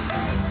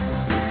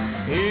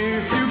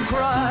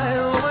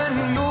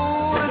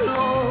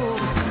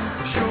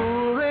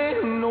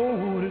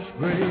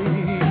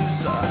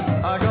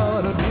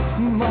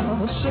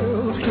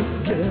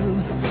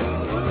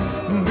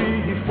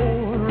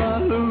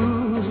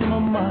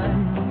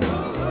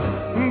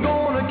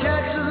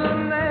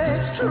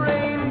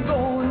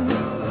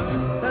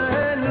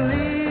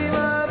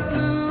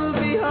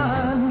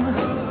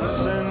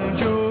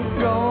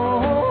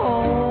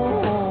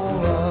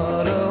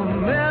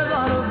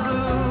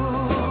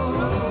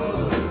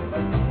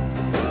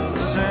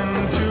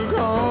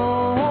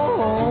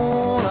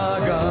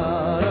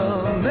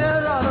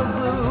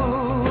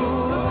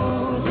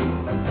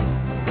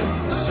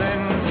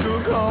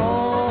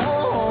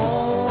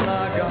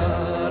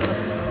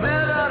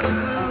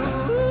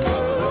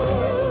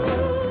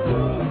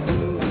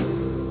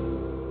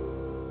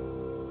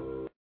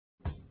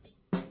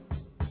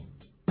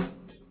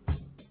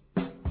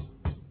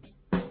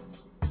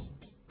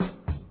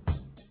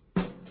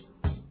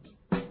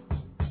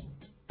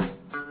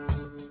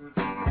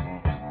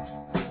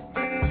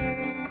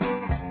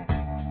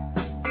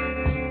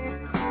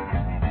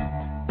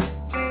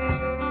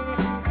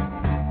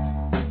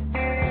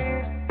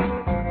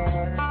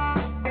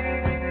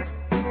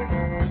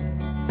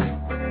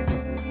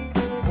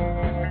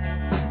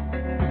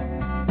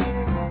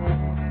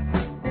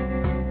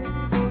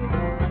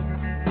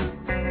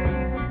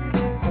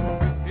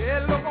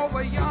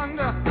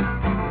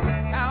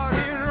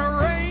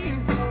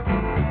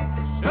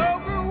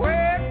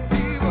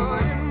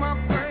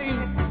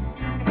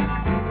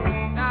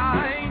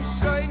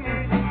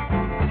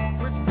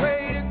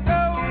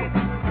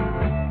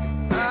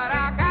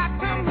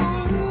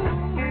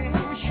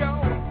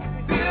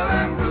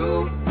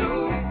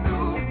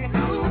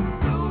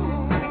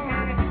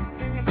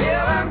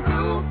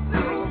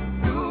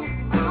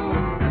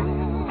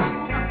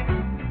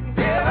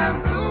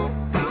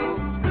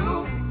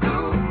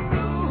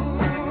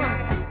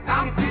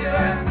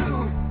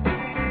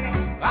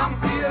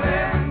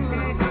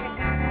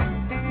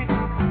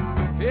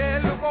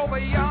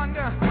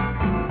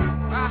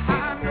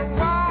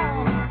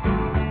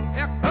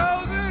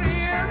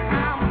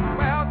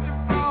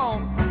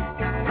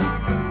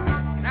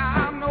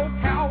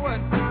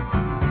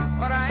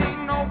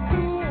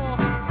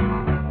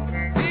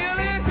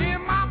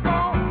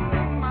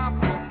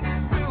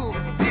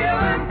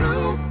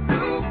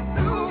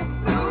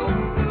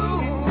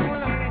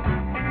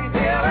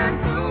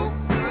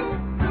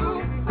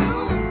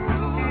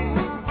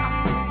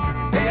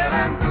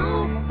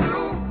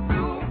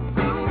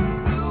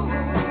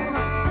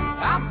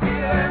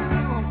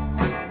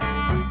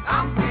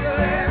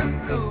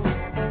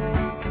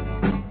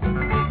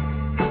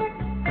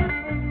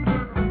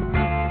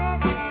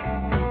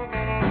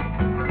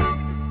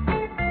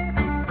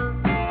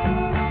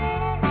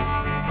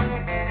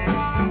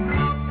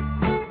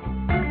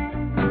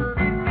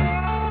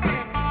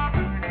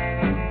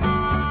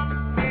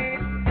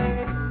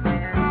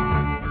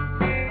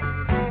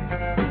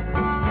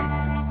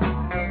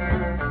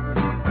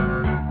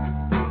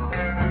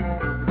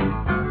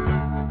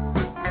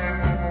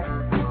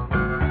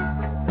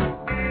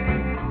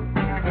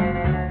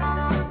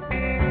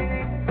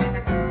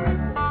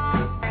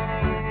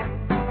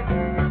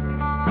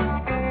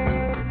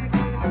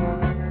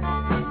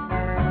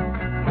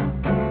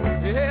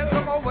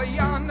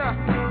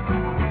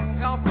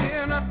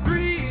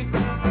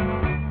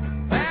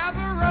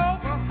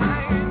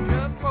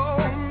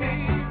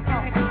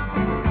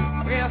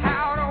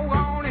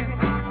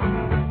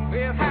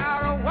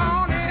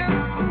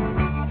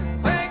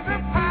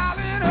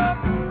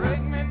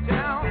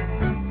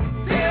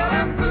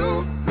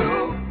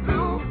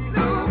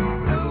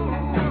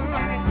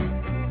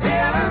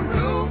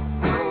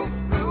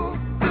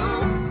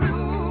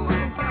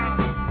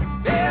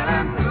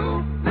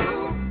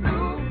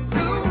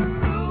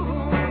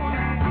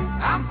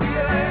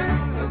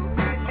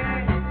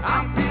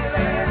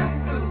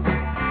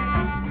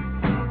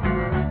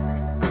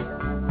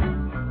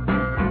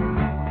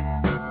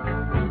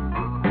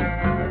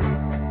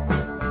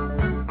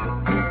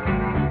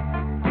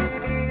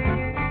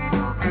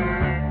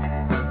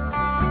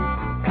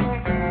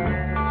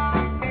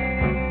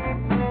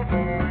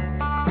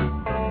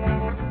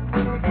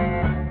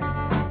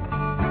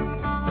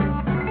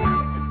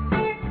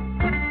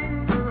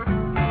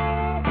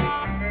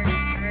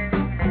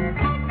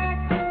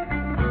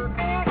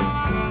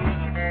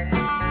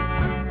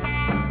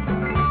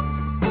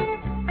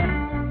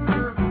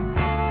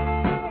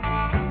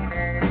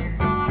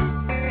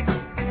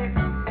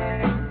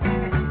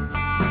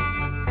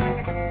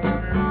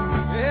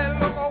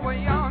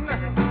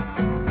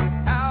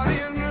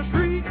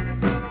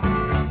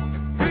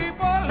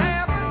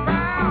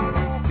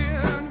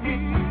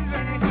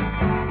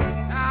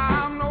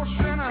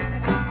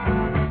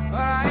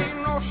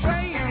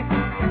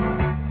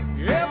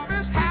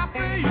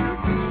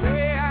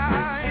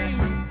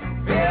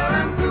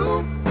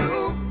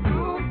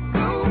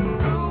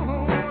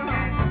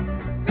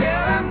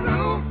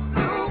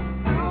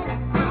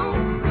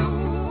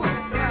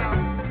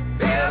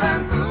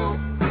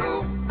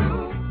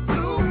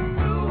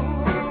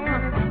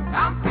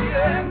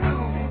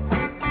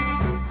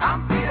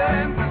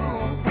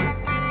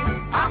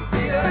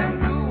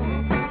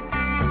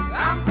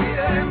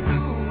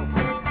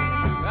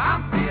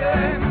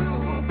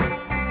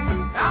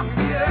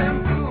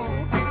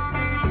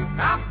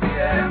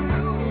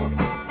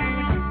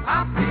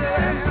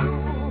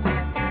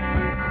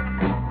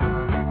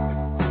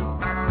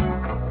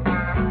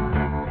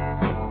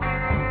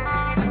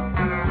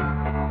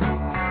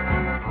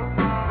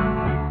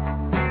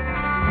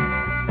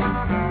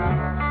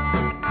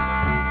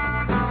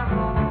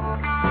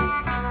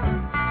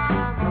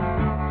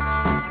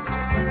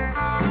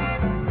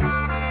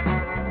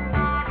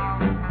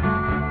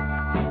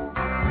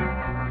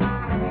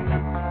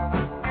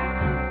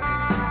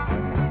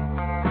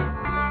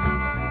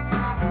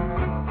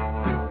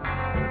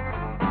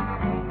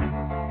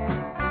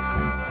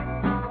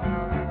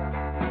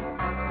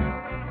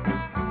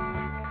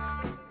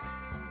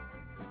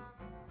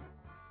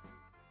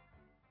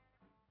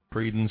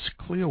 Creedence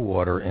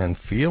Clearwater and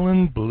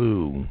Feelin'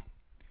 Blue.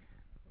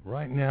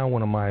 Right now,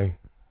 one of my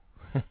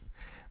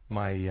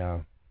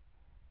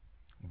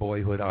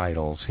boyhood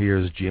idols.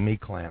 Here's Jimmy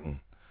Clanton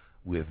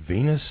with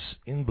Venus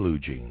in Blue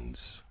Jeans.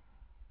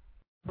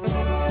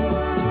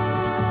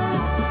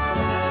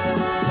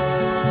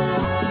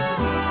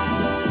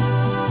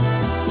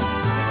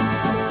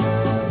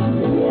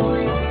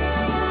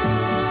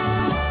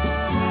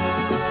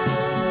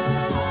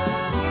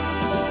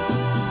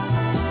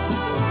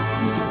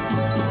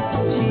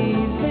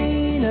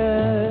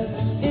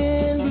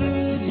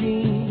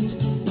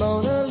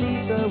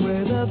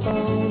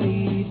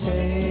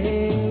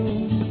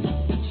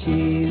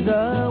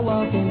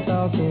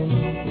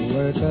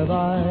 Of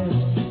art.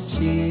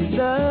 She's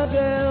the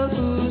girl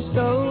who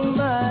stole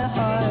my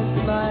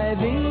heart. My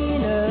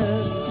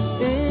Venus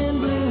in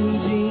blue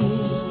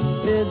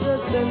jeans is the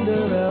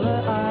Cinderella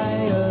I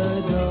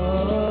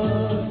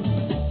adore.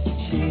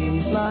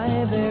 She's my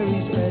very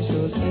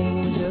special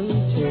angel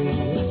too,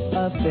 a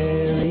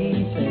fairy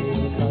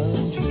tale come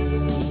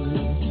true.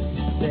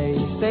 They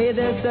say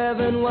there's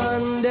 7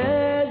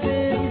 wonders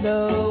in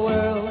the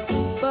world,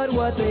 but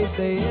what they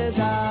say is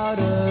out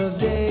of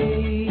date.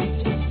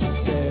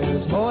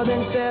 More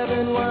than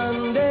 7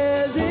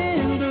 wonders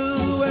in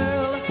the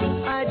world,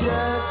 I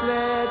just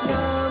read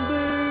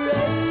number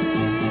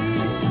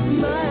 8.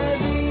 My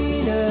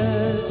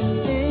Venus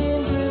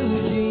in blue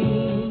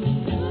jeans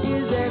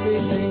is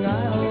everything I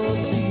hope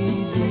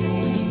she'd be.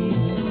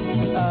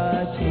 A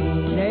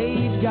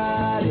teenage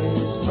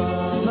goddess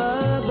from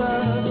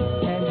above,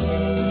 and she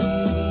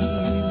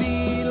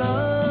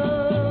belongs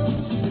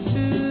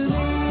to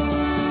me.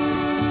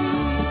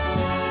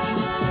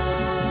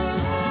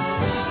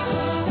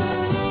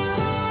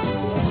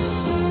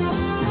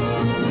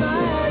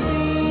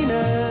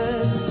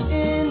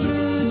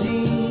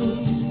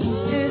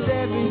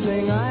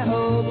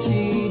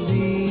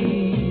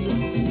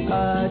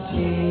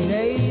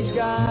 Teenage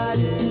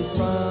goddess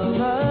from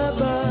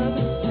above,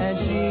 and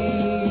she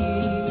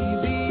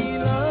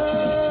belongs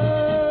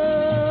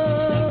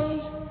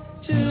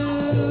to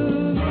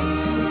me.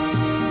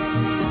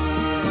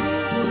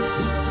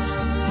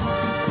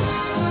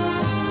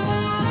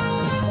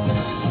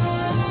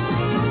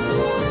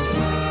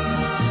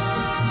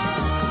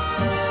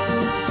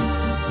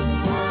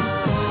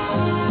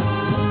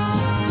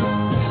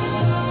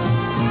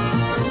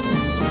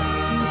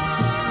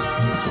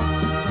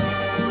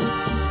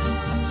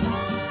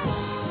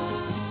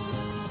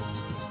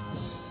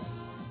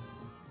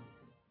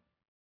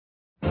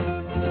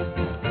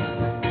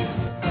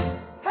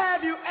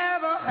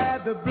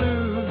 The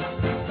blues,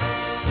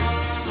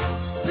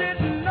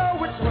 didn't know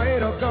which way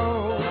to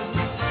go,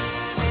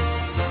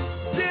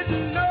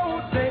 didn't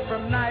know day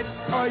from night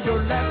or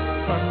your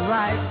left from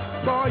right,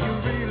 boy you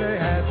really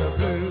had the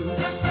blues.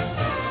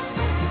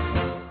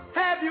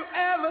 Have you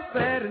ever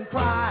sat and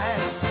cried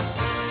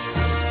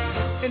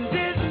and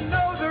didn't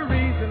know the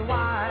reason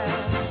why?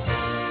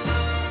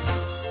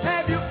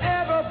 Have you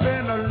ever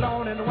been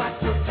alone and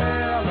watched your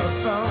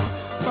telephone,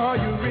 boy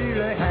you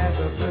really had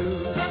the blues.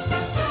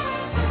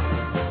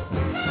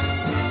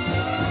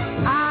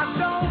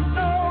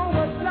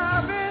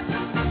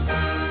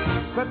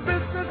 But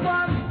this is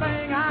one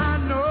thing I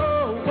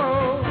know,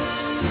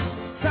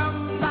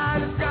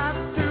 somebody's got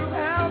to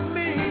help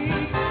me.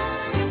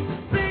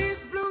 These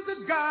blues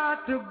have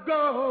got to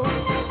go.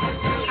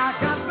 I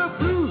got the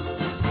blues,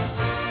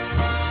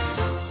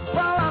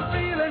 well I'm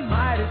feeling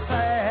mighty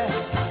sad.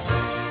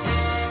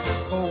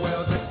 Oh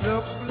well, this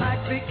looks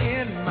like the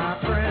end, my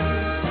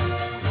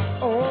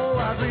friend. Oh, I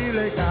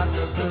really got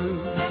the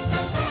blues.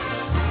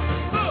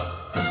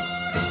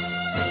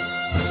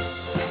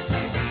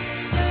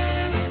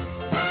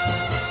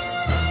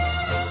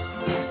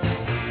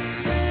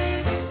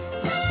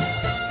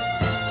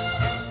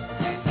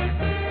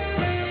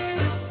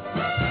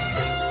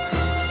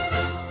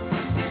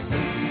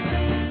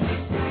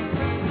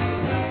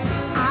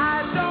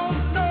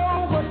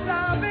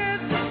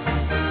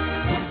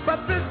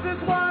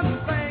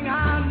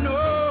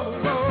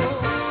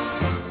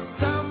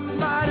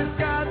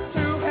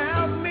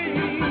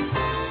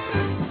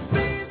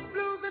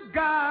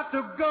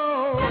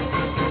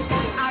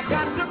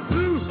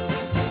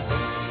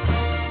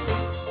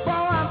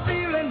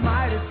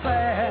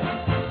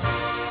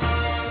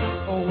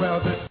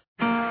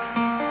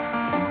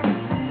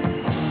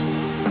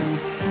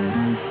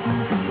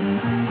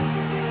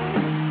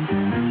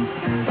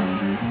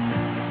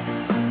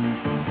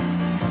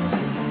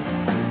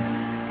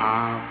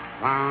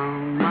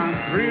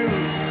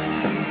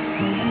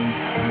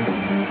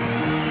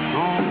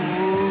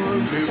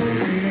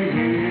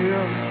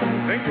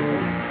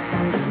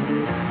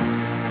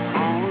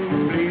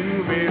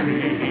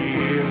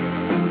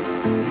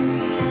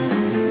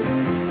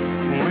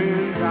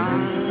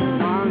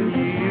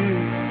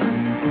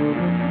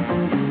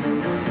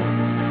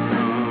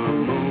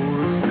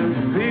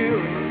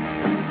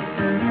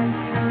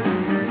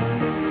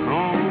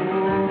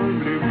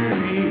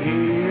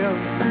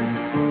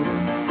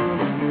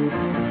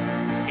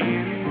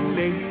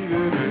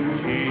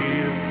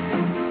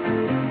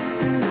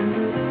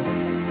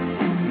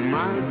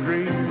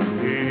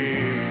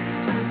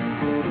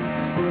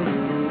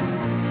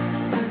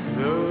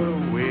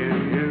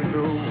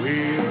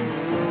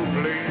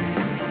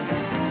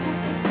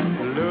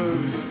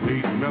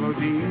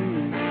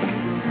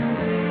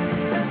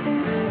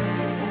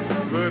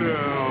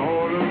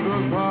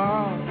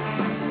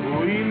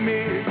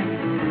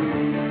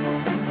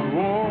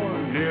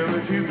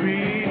 to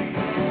be.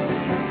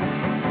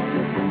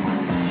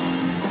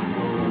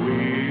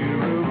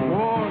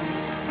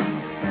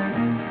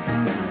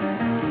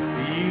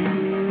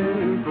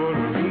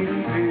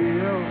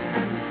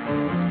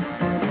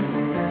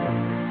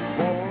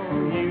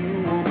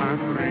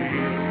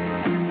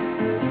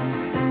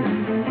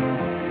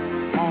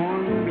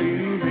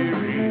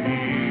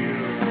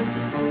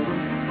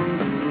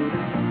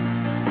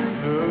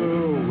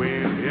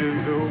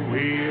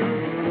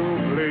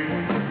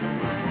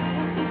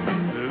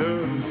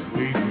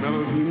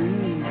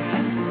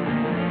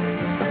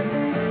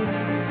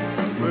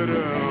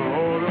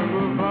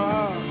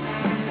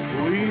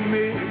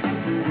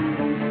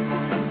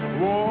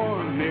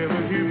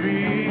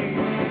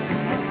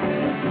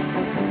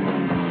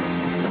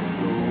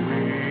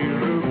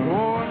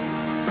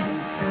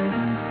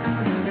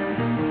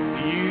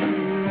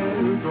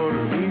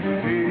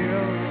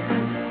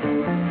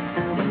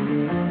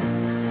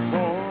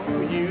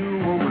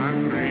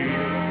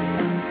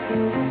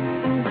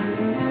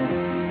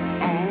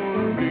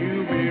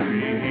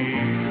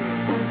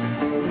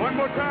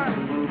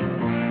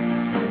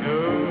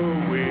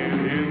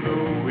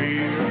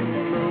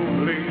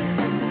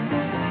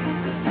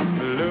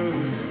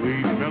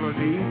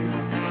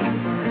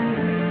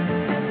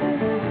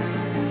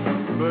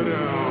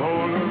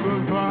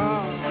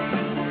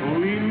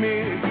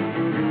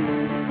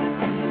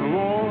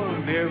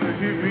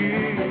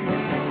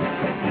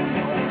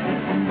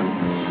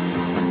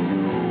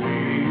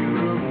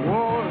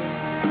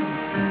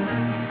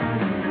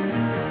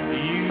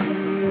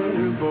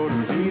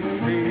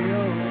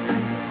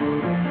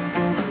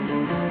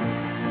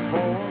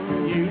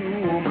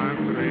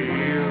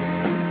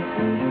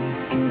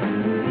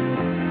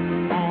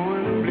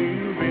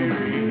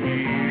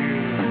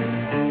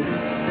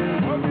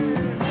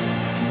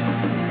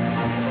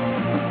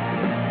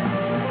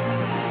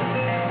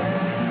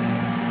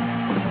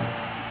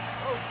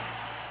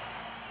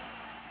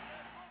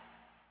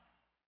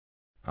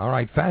 All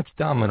right, Fats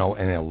Domino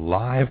and a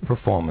live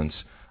performance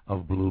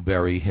of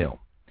Blueberry Hill.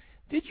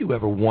 Did you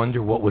ever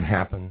wonder what would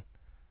happen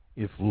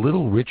if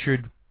Little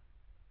Richard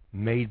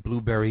made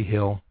Blueberry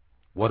Hill,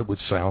 what it would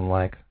sound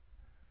like?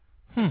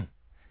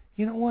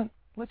 You know what?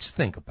 Let's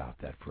think about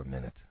that for a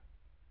minute.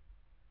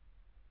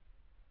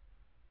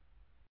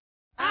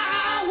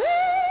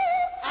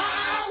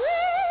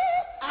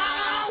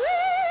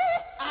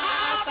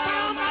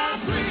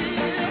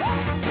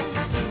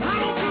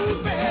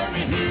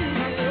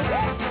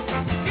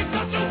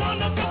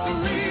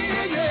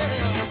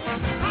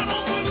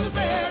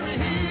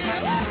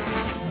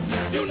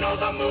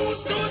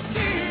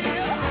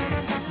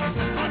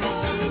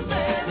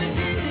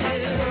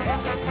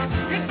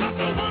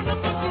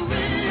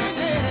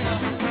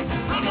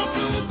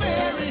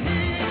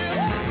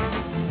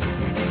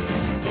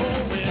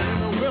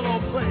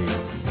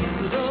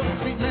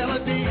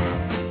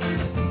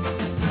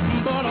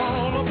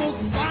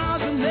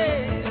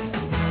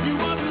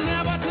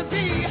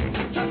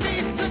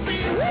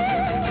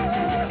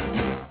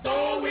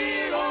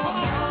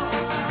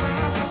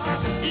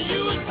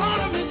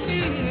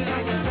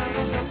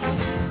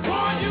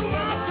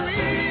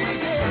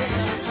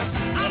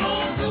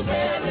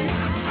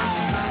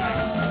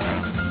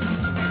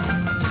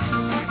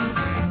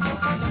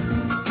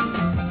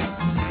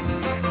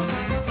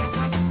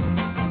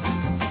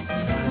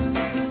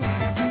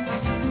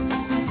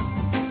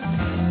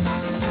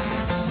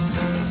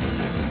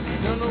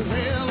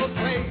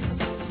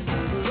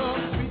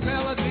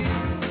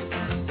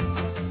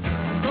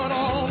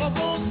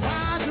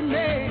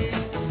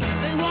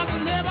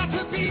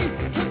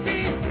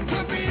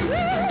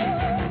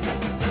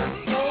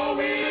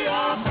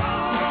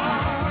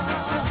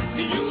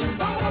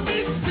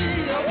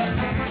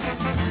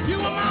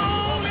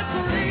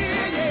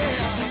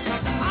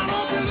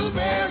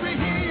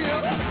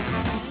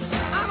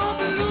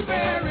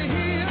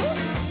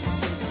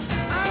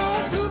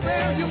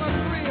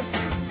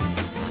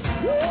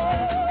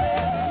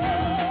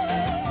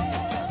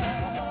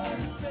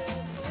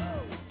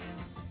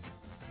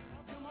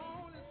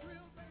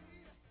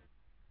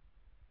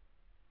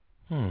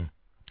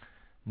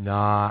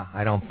 Nah,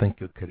 I don't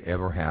think it could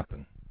ever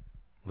happen.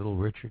 Little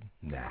Richard?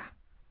 Nah,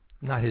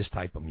 not his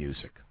type of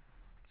music.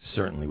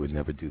 Certainly would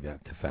never do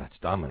that to Fats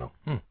Domino.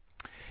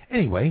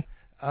 Anyway,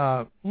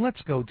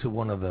 let's go to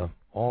one of the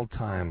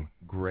all-time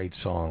great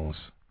songs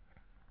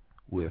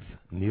with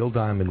Neil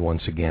Diamond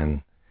once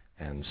again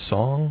and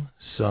Song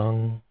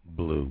Sung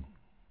Blue.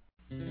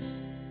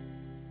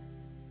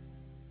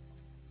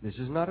 This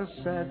is not a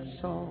sad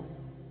song.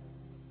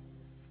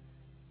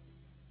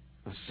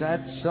 A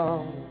sad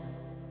song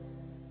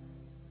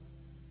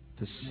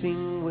to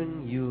sing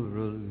when you're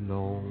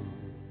alone.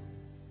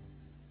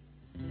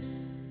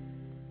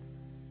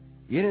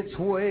 In its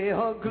way,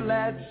 a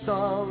glad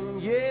song,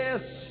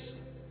 yes,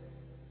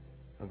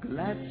 a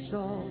glad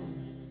song.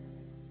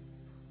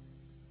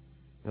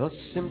 A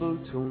simple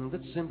tune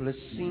that simply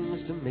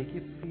seems to make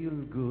you feel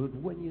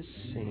good when you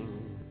sing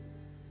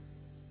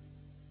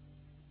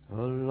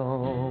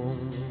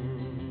along.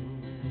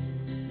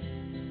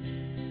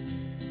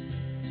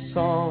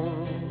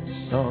 song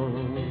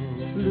sung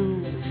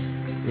blue.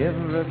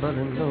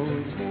 Everybody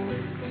knows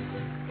one.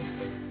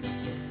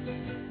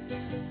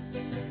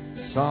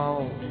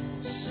 Song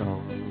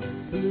sung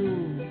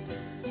blue.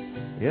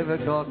 Every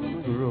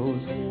garden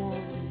grows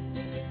one.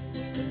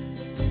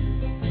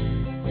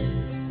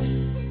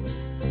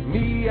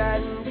 Me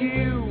and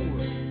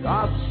you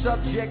are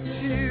subject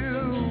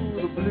to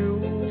the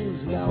blues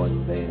now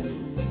and then.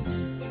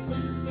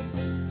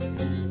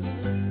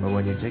 But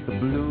when you take the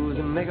blues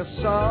and make a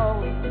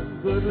song,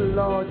 good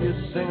Lord, you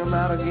sing them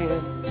out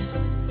again.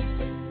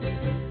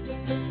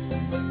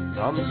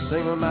 Come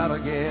sing them out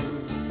again.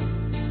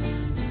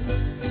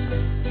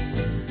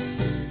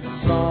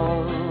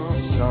 Song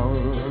sung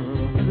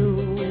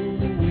blue,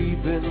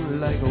 weeping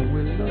like a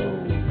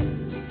willow.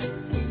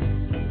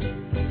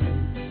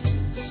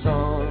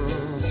 Song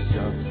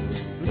sung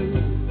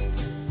blue,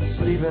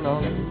 sleeping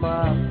on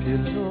my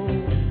pillow.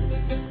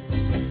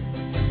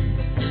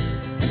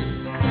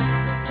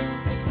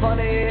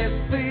 Funny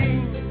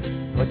thing,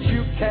 but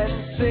you can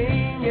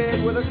sing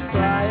it with a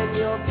cry in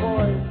your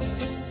voice.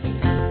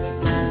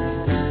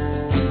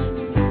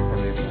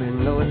 And if you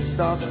know it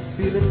starts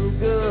feeling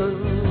good,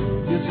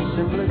 you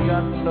simply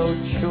got no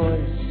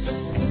choice.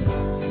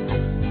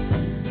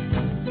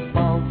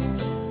 Bum,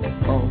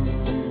 bum,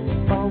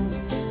 bum,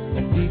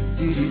 dee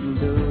dee dee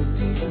doo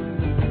dee.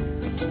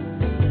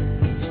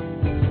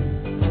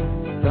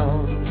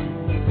 Dum,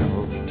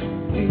 dum,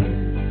 dee,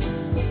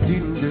 dee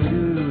doo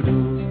doo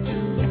doo.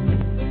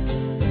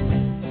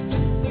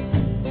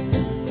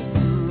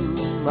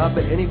 I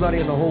bet anybody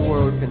in the whole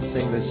world can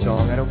sing this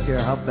song. I don't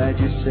care how bad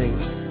you sing.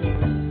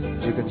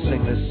 You can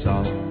sing this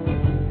song.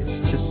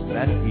 It's just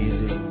that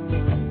easy.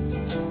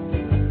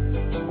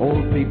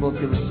 Old people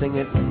can sing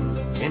it, and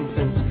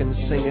infants can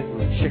sing it,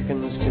 and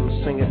chickens can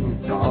sing it,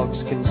 and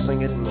dogs can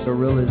sing it, and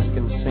gorillas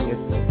can sing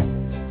it.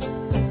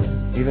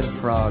 Even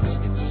frogs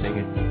can sing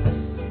it.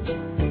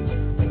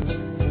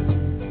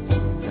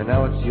 And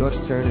now it's your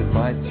turn and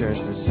my turn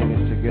to sing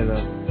it together.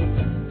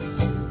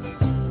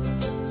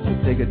 So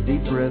take a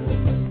deep breath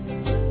and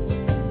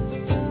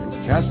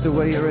cast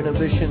away your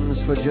inhibitions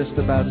for just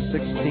about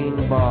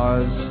 16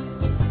 bars.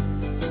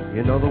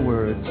 You know the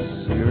words,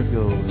 here it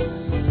goes.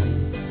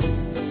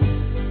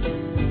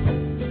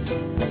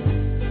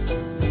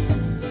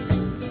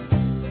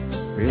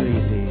 Real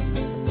easy.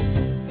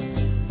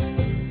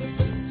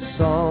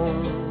 Song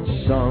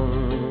sung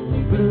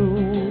blue,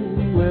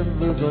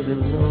 everybody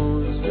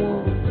knows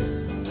one.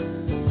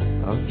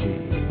 Okay.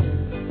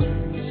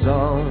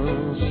 Song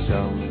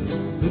sung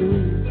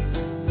blue,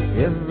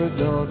 every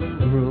garden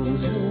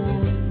grows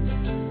one.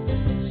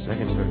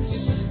 Second verse.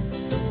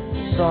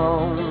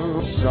 Song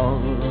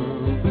sung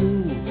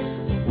blue,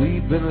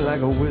 weeping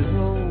like a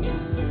willow.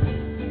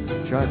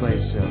 Try by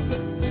yourself.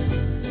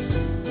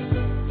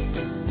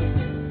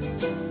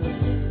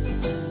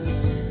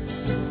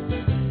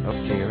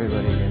 Okay,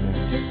 everybody get it.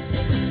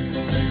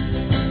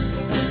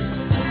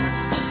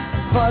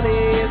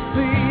 Funny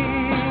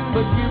thing,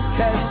 but you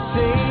can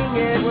sing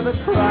it with a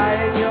cry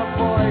in your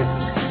voice.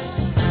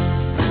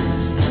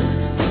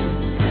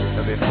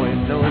 And before you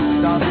know it,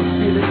 start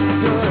feeling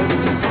good.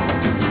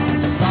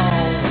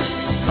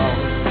 Song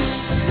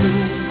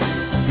blue,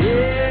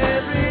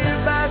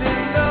 everybody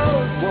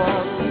knows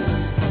one.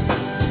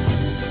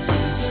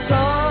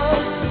 Song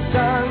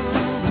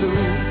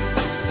blue,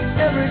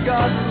 every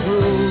garden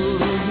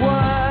grows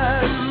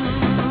one.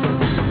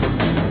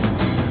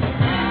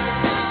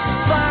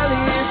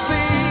 Funny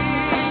thing,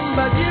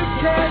 but you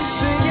can't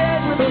sing it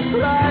with a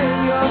cry in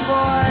your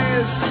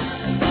voice.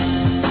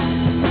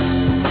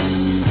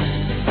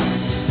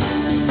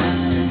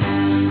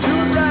 Do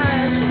it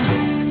right.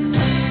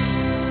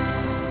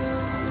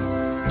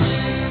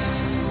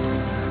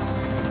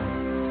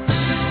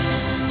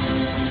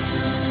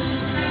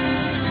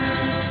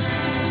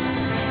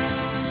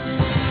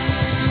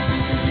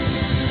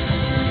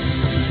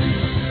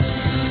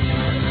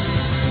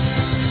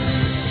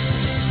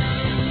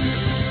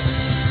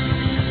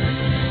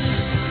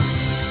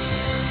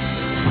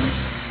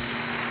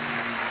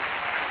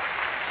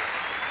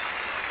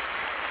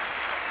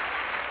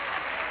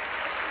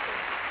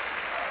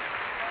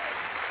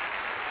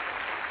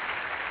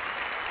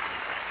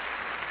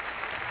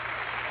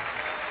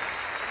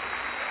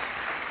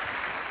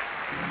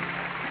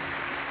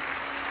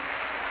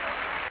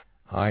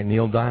 Hi,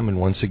 Neil Diamond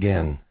once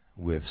again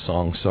with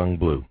Song Sung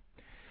Blue.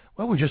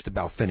 Well, we're just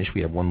about finished.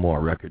 We have one more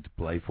record to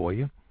play for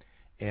you.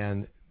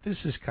 And this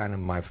is kind of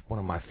one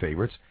of my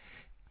favorites.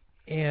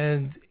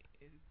 And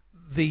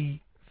the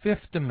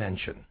Fifth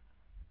Dimension,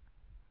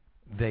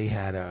 they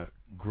had a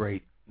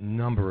great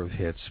number of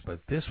hits,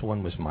 but this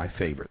one was my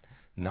favorite.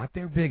 Not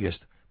their biggest,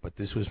 but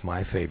this was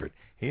my favorite.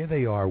 Here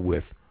they are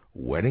with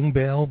Wedding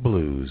Bell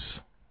Blues.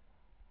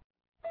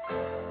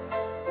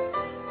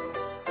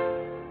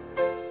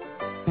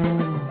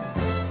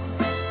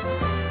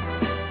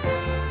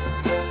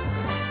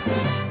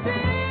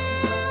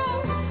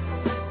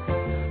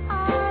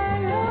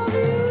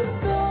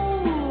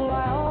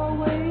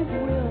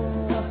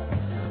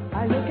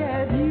 I look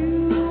at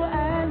you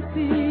and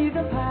see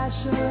the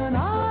passion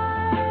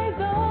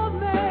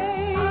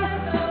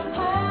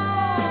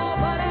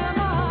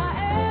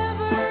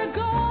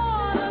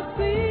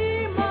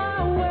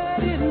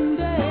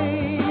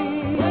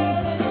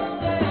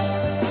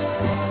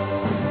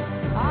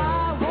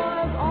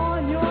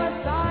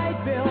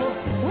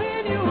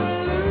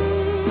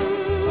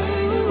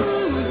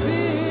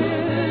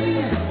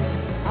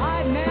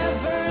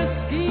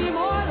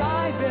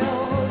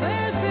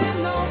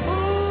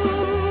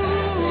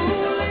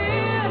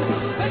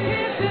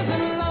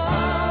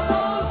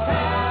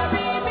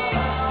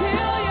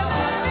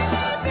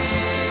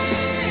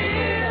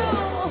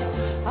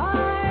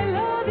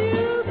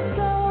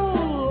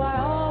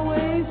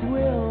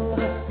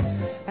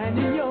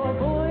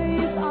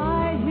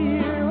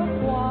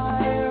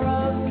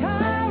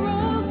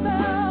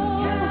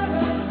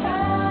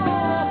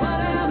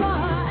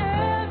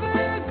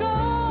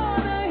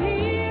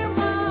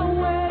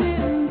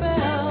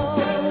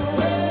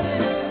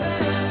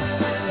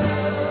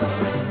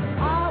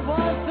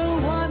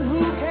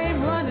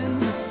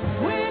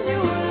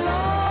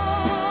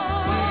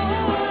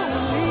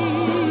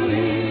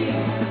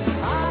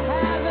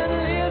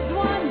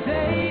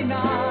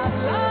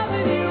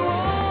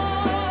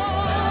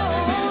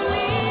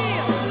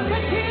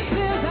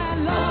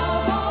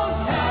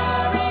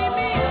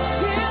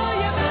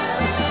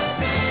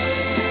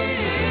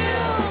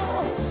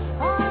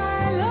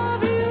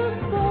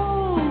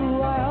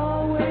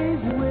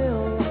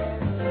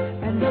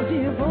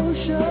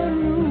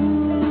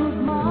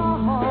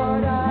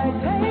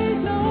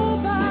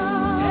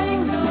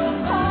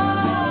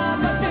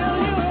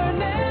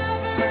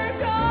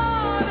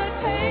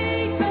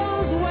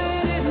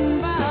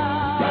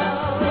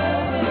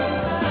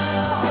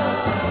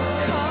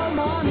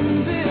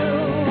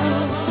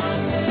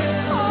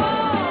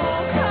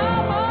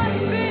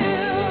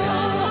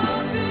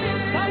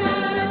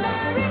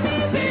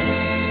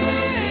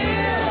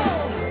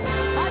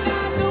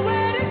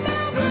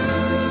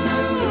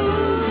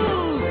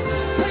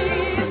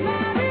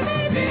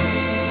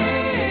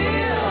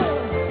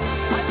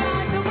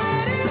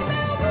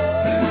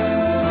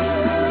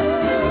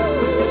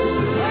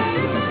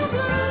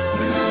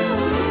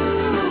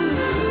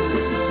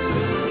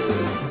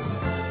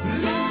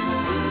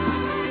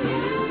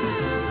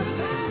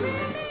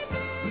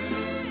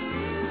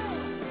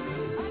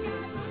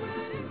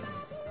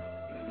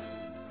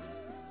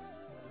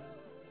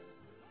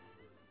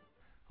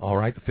All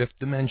right, the Fifth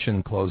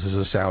Dimension closes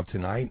us out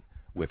tonight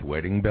with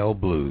Wedding Bell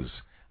Blues.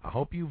 I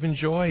hope you've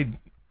enjoyed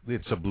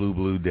It's a Blue,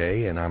 Blue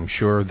Day, and I'm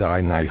sure that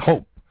I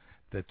hope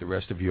that the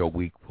rest of your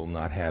week will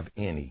not have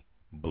any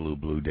blue,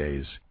 blue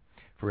days.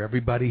 For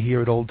everybody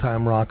here at Old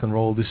Time Rock and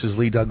Roll, this is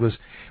Lee Douglas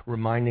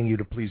reminding you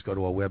to please go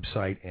to our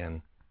website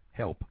and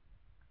help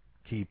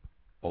keep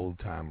Old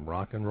Time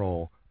Rock and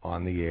Roll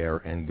on the air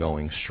and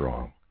going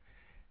strong.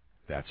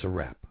 That's a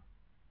wrap.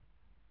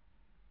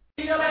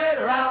 See you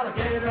later,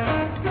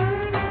 alligator.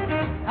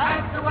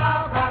 Act the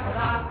wild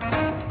crocodile.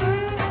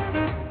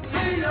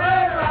 See you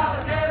later,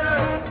 alligator.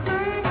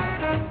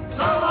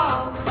 So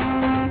long.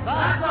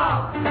 That's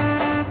all.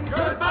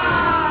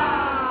 Goodbye.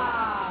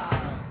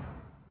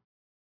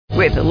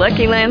 With the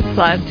Lucky Land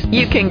Slots,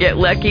 you can get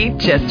lucky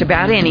just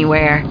about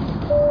anywhere.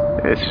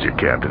 This is your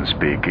captain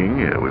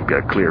speaking. We've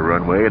got clear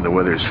runway and the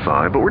weather's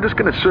fine, but we're just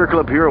going to circle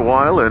up here a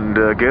while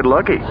and get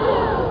lucky.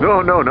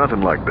 No,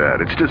 nothing like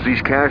that. It's just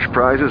these cash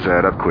prizes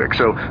add up quick.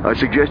 So I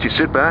suggest you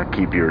sit back,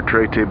 keep your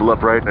tray table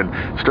upright, and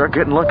start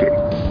getting lucky.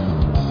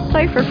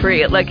 Play for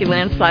free at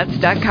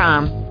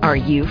LuckyLandSlots.com. Are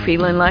you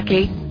feeling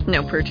lucky?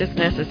 No purchase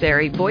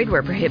necessary. Void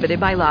where prohibited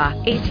by law.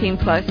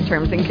 18+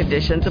 terms and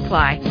conditions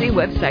apply. See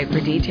website for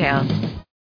details.